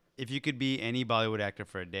 asks, if you could be any Bollywood actor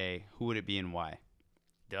for a day, who would it be and why?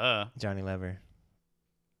 Duh. Johnny Lever.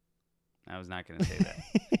 I was not going to say that.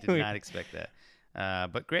 Did not expect that.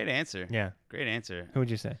 But great answer. Yeah. Great answer. Who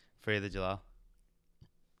would you say? Farid Jalal.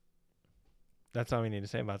 That's all we need to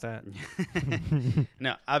say about that.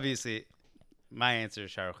 No, obviously, my answer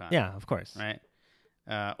is Shah Rukh Khan. Yeah, of course. Right?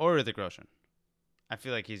 Or Hrithik Roshan. I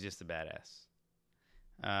feel like he's just a badass.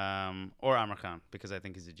 Or Amr Khan, because I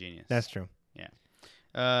think he's a genius. That's true. Yeah.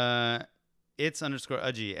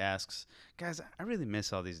 It's_Aji asks, guys, I really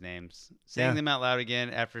miss all these names. Saying them out loud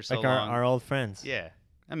again after so long. Like our old friends. Yeah.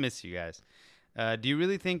 I miss you guys. Do you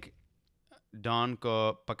really think Dawn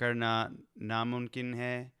ko pakarna namumkin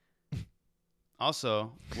hai?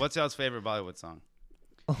 Also, what's y'all's favorite Bollywood song?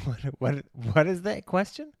 What is that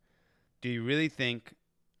question? Do you really think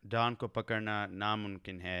Dawn ko pakarna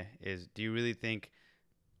namumkin hai is, do you really think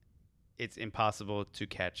it's impossible to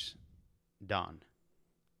catch Dawn?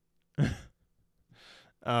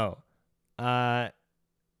 Oh.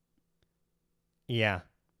 Yeah.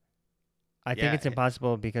 I think it's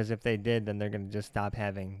impossible because if they did, then they're going to just stop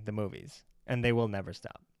having the movies. And they will never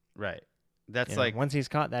stop. Right. That's like... once he's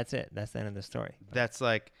caught, that's it. That's the end of the story. That's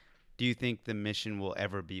like, do you think the mission will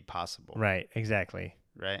ever be possible? Right. Exactly.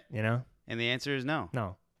 Right. And the answer is no.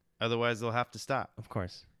 No. Otherwise, they'll have to stop. Of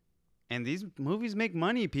course. And these movies make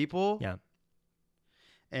money, people. Yeah.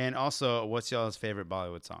 And also, what's y'all's favorite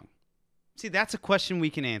Bollywood song? See, that's a question we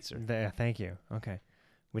can answer. Thank you. Okay.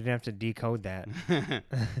 We didn't have to decode that.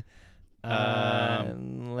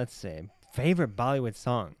 Let's see. Favorite Bollywood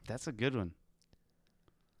song? That's a good one.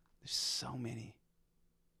 There's so many.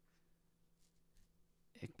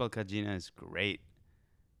 Iqbal Ka Jeena is great.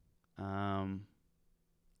 But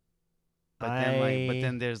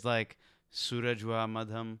then there's like Suraj Hua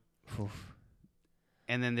Madham. Oof.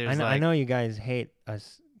 And then there's I know you guys hate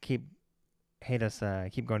us keep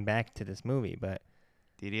going back to this movie, but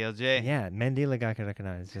DDLJ. Yeah, Mendi Laga Ke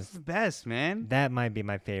Rakhna is just the best, man. That might be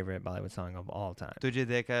my favorite Bollywood song of all time. Tujhe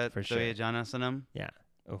Dekha For To Ye Jana Sanam. Yeah.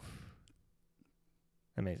 Oof.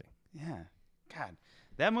 Amazing. Yeah. God.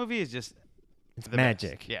 That movie is just it's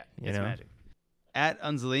magic. Best. Yeah, it's magic. At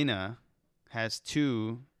Anzelina has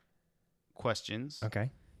 2 questions.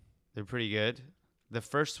 Okay. They're pretty good. The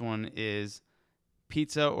first one is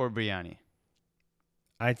pizza or biryani?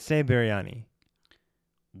 I'd say biryani.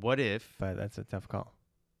 What if... But that's a tough call.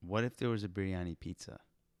 What if there was a biryani pizza?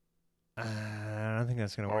 I don't think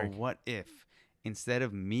that's going to work. Or what if instead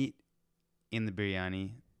of meat in the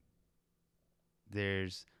biryani,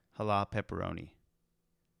 there's halal pepperoni?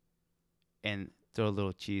 And throw a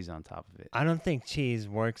little cheese on top of it. I don't think cheese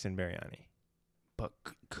works in biryani. But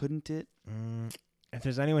couldn't it? If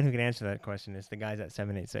there's anyone who can answer that question, it's the guys at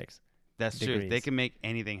 786. That's true. They can make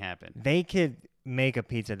anything happen. They could make a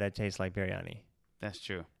pizza that tastes like biryani. That's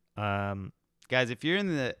true. Guys, if you're in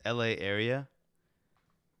the LA area,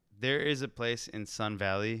 there is a place in Sun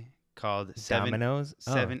Valley called Domino's.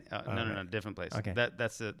 No, different place. Okay,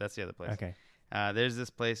 that's the other place. Okay. There's this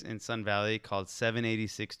place in Sun Valley called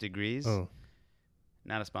 786 Degrees. Oh.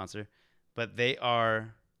 Not a sponsor, but they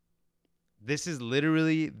are. This is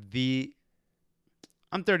literally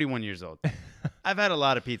I'm 31 years old. I've had a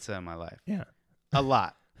lot of pizza in my life. Yeah. A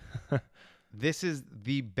lot. This is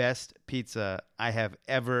the best pizza I have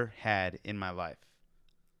ever had in my life.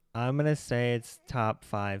 I'm going to say it's top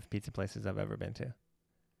 5 pizza places I've ever been to.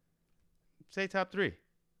 Say top 3.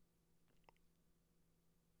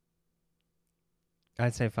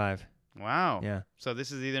 I'd say 5. Wow. Yeah. So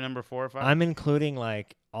this is either number 4 or 5? I'm including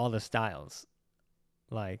like all the styles.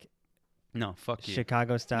 Like no, fuck you.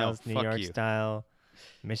 Chicago styles, No, New York style,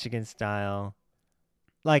 Michigan style.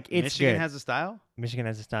 Like it's Michigan good. has a style? Michigan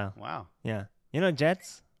has a style. Wow. Yeah. You know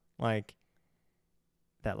Jets? Like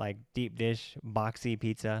that like deep dish boxy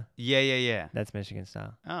pizza. Yeah. That's Michigan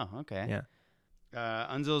style. Oh, okay. Yeah.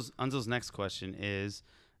 Anzel's next question is,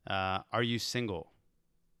 are you single?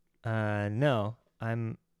 No.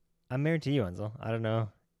 I'm married to you, Anzel. I don't know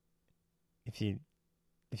if you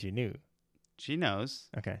If you knew. She knows.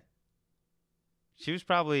 Okay. She was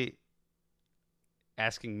probably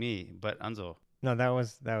asking me, but Anzo. No, that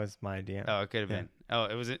was my idea. Oh, it could have been. Oh,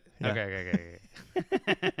 it was it. Yeah. Okay.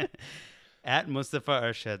 At Mustafa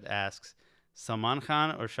Arshad asks, Salman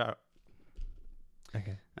Khan or Shah.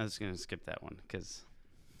 Okay. I'm just gonna skip that one because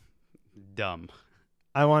dumb.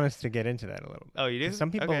 I want us to get into that a little bit. Oh, you do?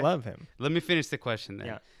 Some people love him. Let me finish the question then.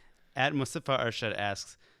 Yeah. At Mustafa Arshad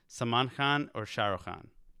asks, Salman Khan or Shah Rukh Khan?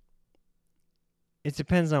 It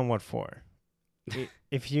depends on what for.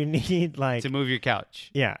 If you need like to move your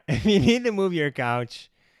couch. Yeah, if you need to move your couch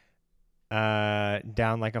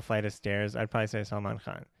down like a flight of stairs, I'd probably say Salman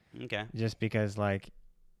Khan. Okay. Just because like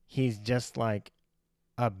he's just like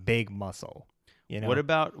a big muscle, you know. What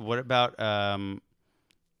about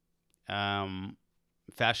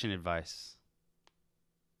fashion advice?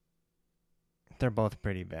 They're both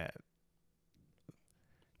pretty bad.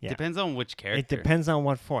 Yeah. Depends on which character. It depends on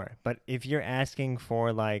what for. But if you're asking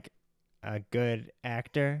for like a good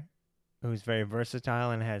actor who's very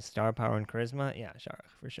versatile and has star power and charisma, yeah, Shah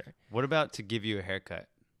Rukh for sure. What about to give you a haircut?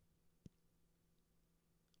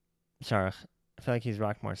 Shah Rukh. I feel like he's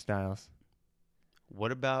rocked more styles.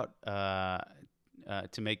 What about to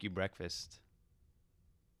make you breakfast?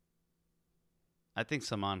 I think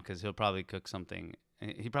Salman, because he'll probably cook something.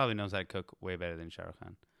 He probably knows how to cook way better than Shah Rukh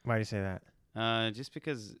Khan. Why do you say that? Just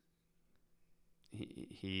because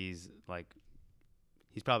he's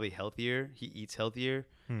probably healthier. He eats healthier,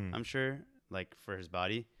 I'm sure, like for his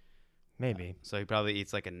body. Maybe. So he probably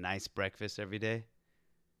eats like a nice breakfast every day.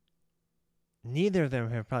 Neither of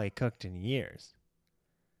them have probably cooked in years.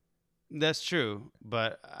 That's true,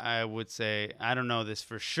 but I would say, I don't know this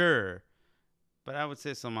for sure, but I would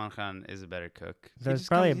say Salman Khan is a better cook. There's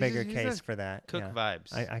probably a bigger case for that. Cook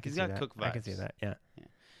vibes. I can see that. Cook vibes. I can see that, yeah.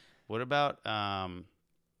 What about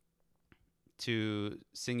to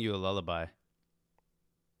sing you a lullaby?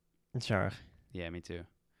 Shah Rukh. Yeah, me too.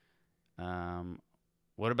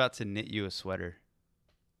 What about to knit you a sweater?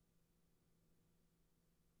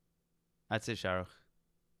 I'd say Shah Rukh.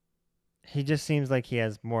 He just seems like he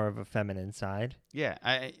has more of a feminine side. Yeah,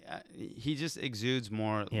 he just exudes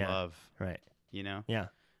more love. Right. You know? Yeah.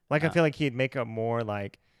 Like I feel like he'd make a more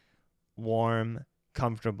like warm,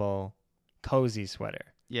 comfortable, cozy sweater.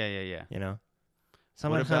 Yeah. You know?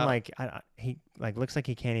 Salman Khan like he like looks like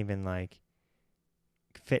he can't even like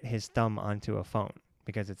fit his thumb onto a phone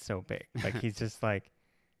because it's so big. Like he's just like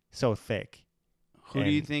so thick. Who do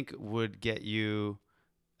you think would get you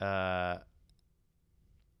the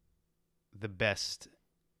best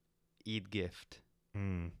Eid gift?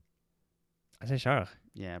 I say Shah Rukh.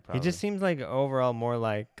 Yeah, probably. He just seems like overall more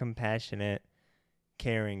like compassionate,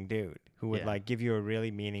 caring dude who would like give you a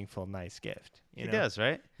really meaningful, nice gift. He does,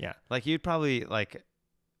 right? Yeah. Like you'd probably like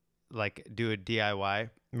do a DIY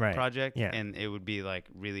project, and it would be like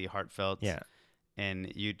really heartfelt. Yeah.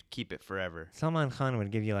 And you'd keep it forever. Salman Khan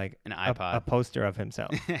would give you like an iPod, a poster of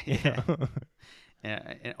himself.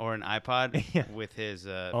 Or an iPod with his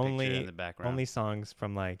picture in the background. Only songs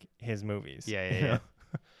from like his movies. Yeah.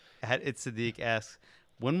 It's Sadiq asks,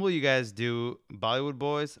 when will you guys do Bollywood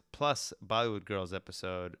Boys plus Bollywood Girls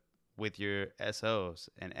episode with your SOs?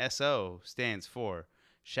 And SO stands for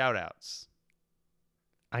shout-outs.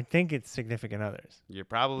 I think it's significant others. You're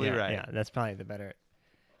probably right. Yeah, that's probably the better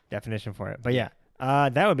definition for it. But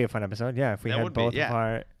that would be a fun episode. Yeah, if we had both of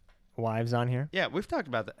our wives on here. Yeah, we've talked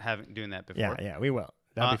about doing that before. Yeah, we will.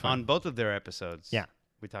 That'd be fun. On both of their episodes. Yeah.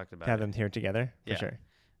 We talked about have them here together for sure.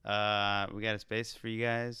 We got a space for you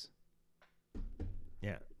guys.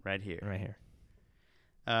 Yeah. Right here. Right here.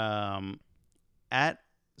 At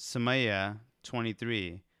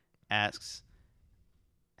Samaya23 asks,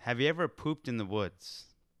 have you ever pooped in the woods?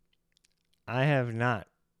 I have not,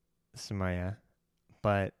 Samaya.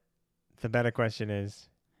 But the better question is,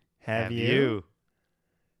 have you?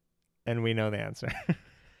 And we know the answer.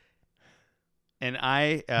 And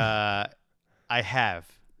I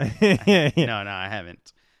have. No, I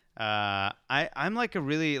haven't. I'm like a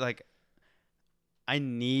really like, I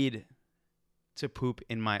need to poop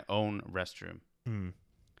in my own restroom.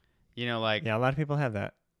 You know, like a lot of people have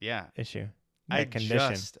that. Yeah. Issue. I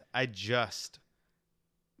just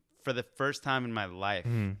for the first time in my life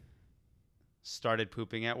started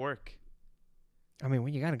pooping at work. I mean,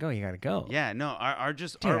 when you gotta go, you gotta go. Yeah, no, our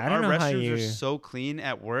restrooms are so clean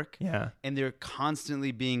at work. Yeah. And they're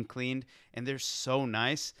constantly being cleaned, and they're so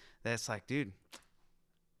nice that it's like, dude,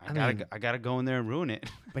 I gotta go in there and ruin it.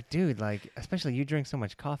 But dude, like, especially you drink so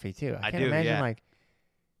much coffee too. I can't do, imagine like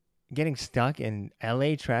getting stuck in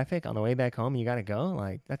LA traffic on the way back home. And you gotta go.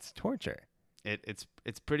 Like, that's torture. It's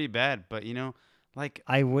pretty bad, but you know, Like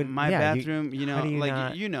I would. my bathroom, you know, like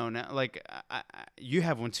not, you know now, like you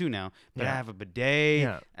have one too now, but yeah. I have a bidet,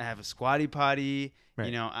 Yeah. I have a squatty potty. Right.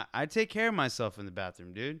 You know, I take care of myself in the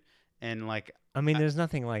bathroom, dude. And like, I mean, there's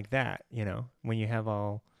nothing like that, you know, when you have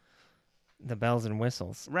all the bells and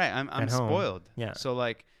whistles. Right. I'm spoiled. Yeah. So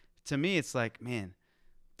like, to me, it's like, man,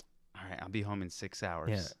 all right, I'll be home in 6 hours.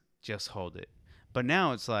 Yeah. Just hold it. But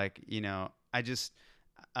now it's like, you know,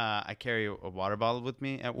 I carry a water bottle with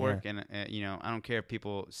me at work, and you know, I don't care if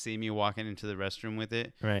people see me walking into the restroom with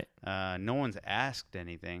it. Right. No one's asked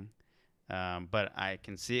anything, but I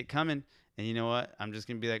can see it coming, and you know what? I'm just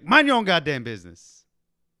gonna be like, mind your own goddamn business.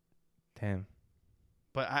 Damn.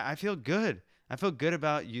 But I feel good. I feel good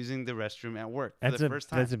about using the restroom at work for the first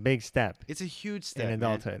time. That's a big step. It's a huge step in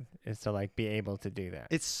adulthood, man. is to like be able to do that.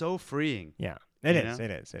 It's so freeing. Yeah, it is. Know?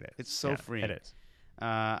 It is. It is. It's so freeing. It is.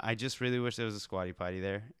 I just really wish there was a squatty potty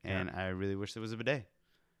there, and I really wish there was a bidet.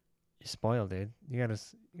 You're spoiled, dude. You got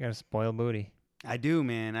a spoiled booty. I do,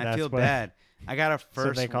 man. I feel bad. I got a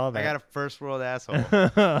first. They call that. I got a first world asshole.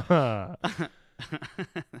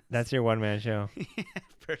 That's your one man show.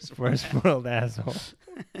 First world asshole.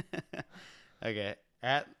 Okay.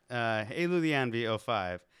 At Hey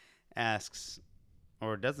Lulianvi05 asks,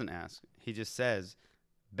 or doesn't ask. He just says,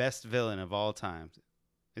 best villain of all time.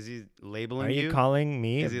 Is he labeling you? Are you calling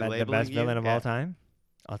me the best villain of all time?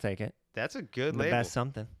 I'll take it. That's a good the label. Best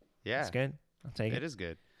something. Yeah. That's good. I'll take it. It is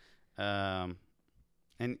good. And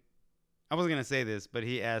I wasn't going to say this, but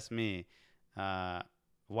he asked me, why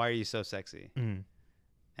are you so sexy? Mm.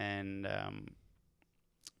 And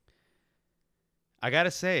I got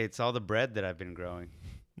to say, it's all the bread that I've been growing.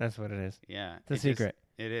 That's what it is. Yeah. It's a secret.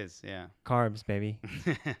 It is, yeah. Carbs, baby.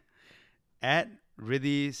 At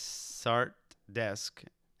Riddhi Sart Desk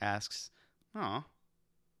asks, "Oh,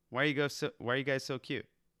 why are you guys so cute?"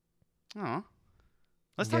 Oh,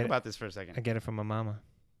 let's talk about this for a second. I get it from my mama.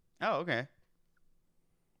 Oh, okay.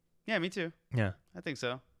 Yeah, me too. Yeah, I think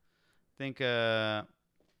so. I think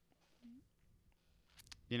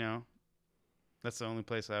you know, that's the only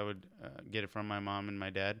place I would get it from, my mom and my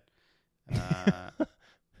dad.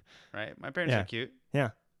 Right? My parents are cute.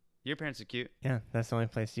 Yeah. Your parents are cute. Yeah, that's the only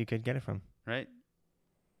place you could get it from. Right?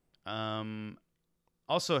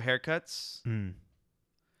 Also haircuts. Mm.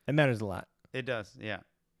 It matters a lot. It does, yeah.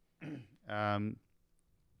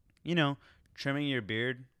 You know, trimming your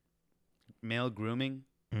beard, male grooming,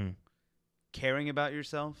 caring about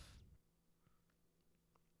yourself,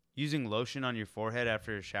 using lotion on your forehead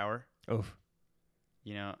after a shower. Oof.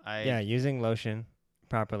 You know, using lotion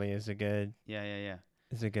properly is a good. Yeah.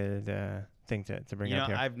 Is a good thing to bring up here.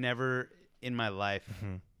 You know, I've never in my life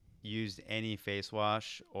used any face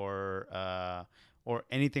wash or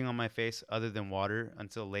anything on my face other than water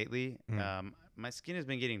until lately. My skin has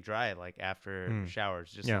been getting dry like after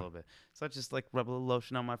showers just a little bit. So I just like rub a little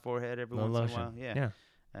lotion on my forehead every once in a while. Yeah.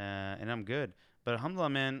 And I'm good. But alhamdulillah,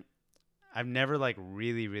 man, I've never like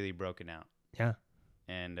really, really broken out. Yeah.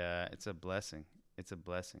 And it's a blessing. It's a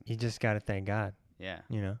blessing. You just got to thank God. Yeah.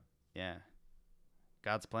 You know? Yeah.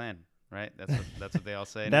 God's plan, right? That's what they all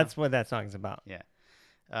say. That's what that song's about. Yeah.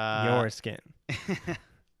 Your skin.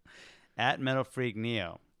 At Metal Freak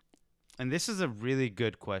Neo. And this is a really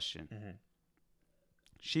good question.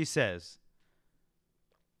 She says,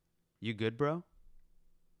 "You good, bro?"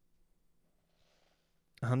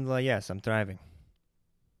 Alhamdulillah, yes, I'm thriving.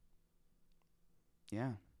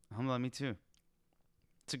 Yeah. Alhamdulillah, me too.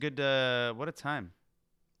 It's a good, what a time.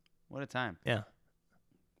 What a time. Yeah.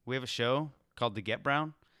 We have a show called The Get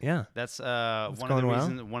Brown. Yeah. That's one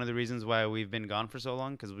of the reasons why we've been gone for so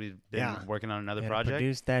long, because we've been working on another project.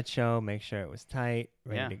 Produced that show, make sure it was tight,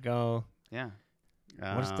 ready to go. Yeah.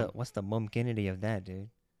 What's the mumkinity of that, dude?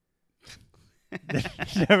 Did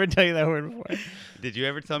I ever tell you that word before? Did you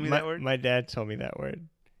ever tell me that word? My dad told me that word.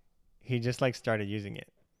 He just like started using it.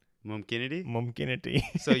 Mumkinity? Mumkinity.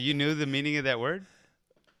 So you knew the meaning of that word?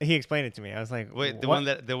 He explained it to me. I was like, wait, the what?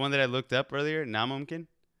 one that I looked up earlier, namumkin?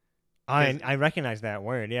 I recognized that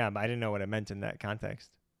word, yeah, but I didn't know what it meant in that context.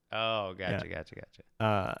 Oh, gotcha.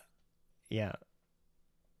 Yeah.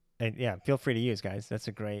 And yeah, feel free to use, guys. That's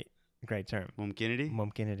a great term. Mumkinity?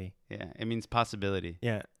 Mumkinity. Yeah, it means possibility.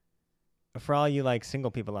 Yeah. For all you like single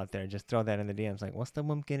people out there, just throw that in the DMs. Like, what's the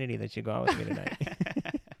mumkinity that you go out with me tonight?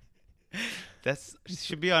 That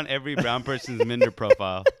should be on every brown person's Minder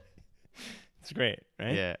profile. It's great,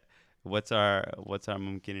 right? Yeah. What's our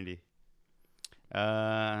mumkinity?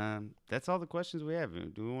 That's all the questions we have.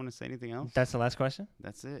 Do we want to say anything else? That's the last question?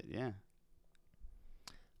 That's it, yeah.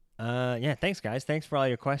 Yeah, thanks, guys. Thanks for all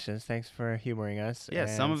your questions. Thanks for humoring us. Yeah,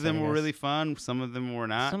 some of them were really fun. Some of them were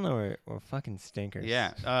not. Some of them were fucking stinkers.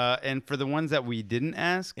 Yeah. And for the ones that we didn't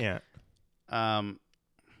ask,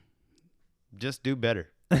 just do better.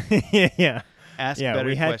 Yeah. Ask better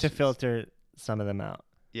we had questions. to filter some of them out.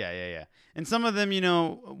 Yeah. And some of them,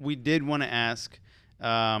 we did want to ask,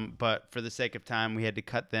 but for the sake of time, we had to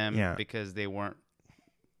cut them because they weren't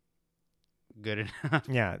good enough.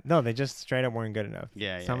 Yeah. No, they just straight up weren't good enough.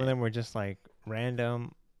 Some of them were just like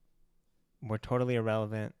random, were totally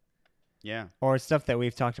irrelevant. Yeah. Or stuff that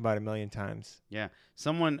we've talked about a million times. Yeah.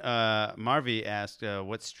 Someone, Marvy asked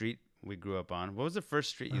what street we grew up on. What was the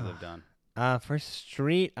first street you lived on? First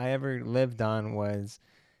street I ever lived on was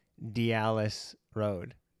Dallas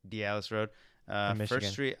Road. Dallas Road.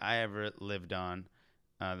 First street I ever lived on,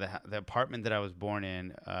 the apartment that I was born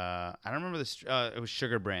in. I don't remember the. It was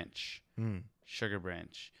Sugar Branch. Sugar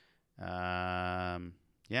Branch.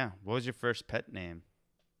 Yeah. What was your first pet name?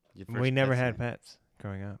 We never had pets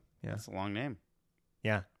growing up. Yeah. That's a long name.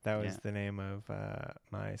 Yeah, that was the name of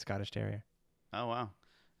my Scottish Terrier. Oh wow.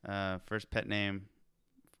 First pet name.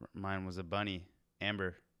 Mine was a bunny,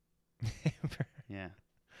 Amber. Amber. Yeah.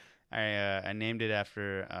 I named it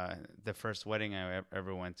after the first wedding I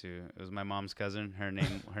ever went to. It was my mom's cousin. Her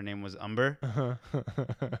name was Umber,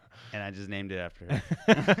 and I just named it after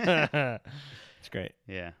her. It's great.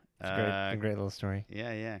 Yeah, it's a great little story.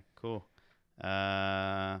 Yeah, cool.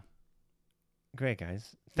 Great,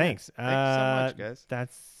 guys. Thanks. Thanks so much, guys.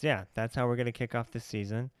 That's how we're gonna kick off this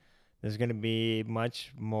season. There's gonna be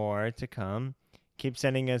much more to come. Keep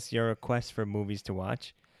sending us your requests for movies to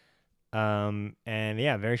watch. And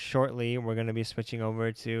very shortly we're going to be switching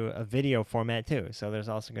over to a video format too. So there's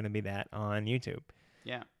also going to be that on YouTube.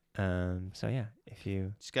 Yeah. If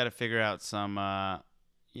you just got to figure out some, a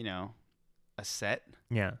set.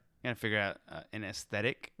 Yeah. You got to figure out an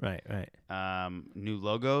aesthetic. Right. New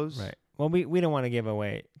logos. Right. Well, we don't want to give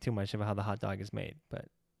away too much of how the hot dog is made, but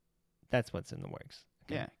that's what's in the works.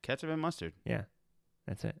 Okay? Yeah. Ketchup and mustard. Yeah.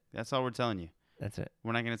 That's it. That's all we're telling you. That's it.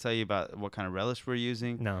 We're not going to tell you about what kind of relish we're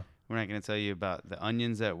using. No. We're not going to tell you about the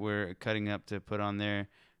onions that we're cutting up to put on there.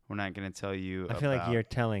 We're not going to tell you I feel like you're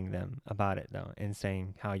telling them about it, though, and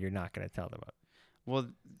saying how you're not going to tell them about it. Well,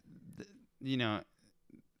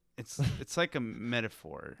 it's like a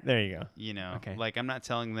metaphor. There you go. Okay. Like I'm not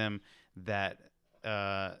telling them that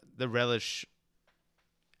the relish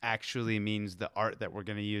actually means the art that we're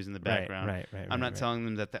going to use in the background. Right. I'm not telling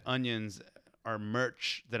them that the onions are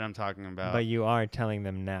merch that I'm talking about. But you are telling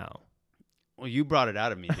them now. Well, you brought it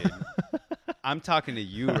out of me, dude. I'm talking to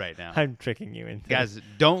you right now. I'm tricking you into guys,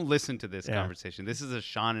 don't listen to this conversation. This is a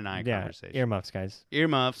Sean and I conversation. Earmuffs, guys.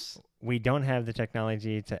 Earmuffs. We don't have the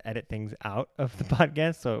technology to edit things out of the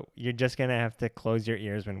podcast, so you're just going to have to close your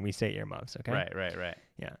ears when we say earmuffs, okay? Right.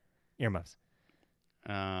 Yeah. Earmuffs.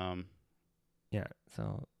 Yeah,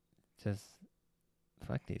 so just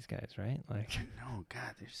fuck these guys, right? Like, no,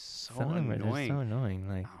 God, they're so annoying. They're so annoying.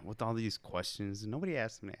 Like, with all these questions, nobody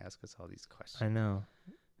asked them to ask us all these questions. I know.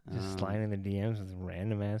 Just sliding in the DMs with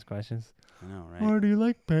random ass questions. I know, right? Or do you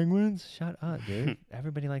like penguins? Shut up, dude.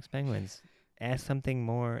 Everybody likes penguins. Ask something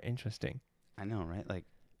more interesting. I know, right? Like,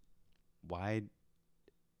 why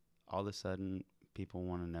all of a sudden people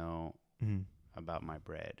want to know about my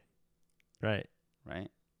bread? Right.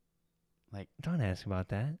 Like, don't ask about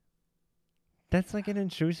that. That's like an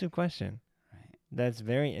intrusive question. Right. That's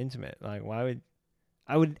very intimate. Like, why would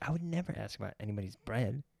I would never ask about anybody's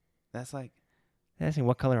bread. That's like asking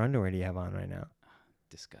what color underwear do you have on right now?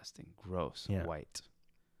 Disgusting. Gross. Yeah. White.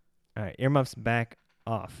 All right, earmuffs back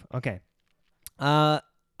off. Okay.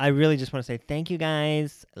 I really just want to say thank you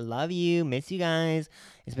guys. Love you. Miss you guys.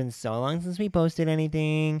 It's been so long since we posted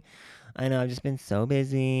anything. I know I've just been so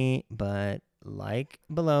busy, but like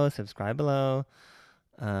below, subscribe below.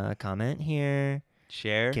 Comment here,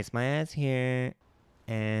 share, kiss my ass here,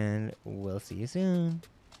 and we'll see you soon.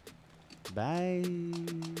 Bye.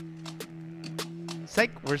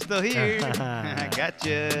 Psych, we're still here.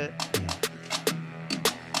 Gotcha.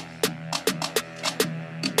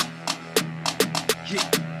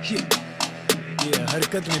 Yeah,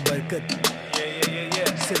 harakat mein barakat.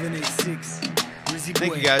 Yeah. 786.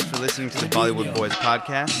 Thank you guys for listening to the Bollywood Boys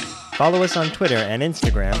podcast. Follow us on Twitter and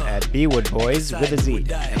Instagram at BWoodBoys with a Z.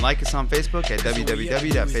 And like us on Facebook at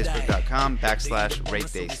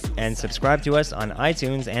www.facebook.com/ratedays. And subscribe to us on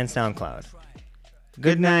iTunes and SoundCloud.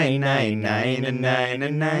 Good night, night, night, night,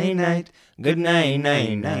 night, night, night. Good night,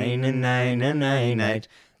 night, night, night, night, night, night.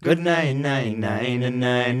 Good night, night, night, night,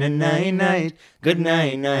 night, night, night. Good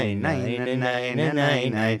night, night, night, night, night,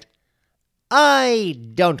 night, night. I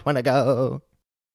don't want to go.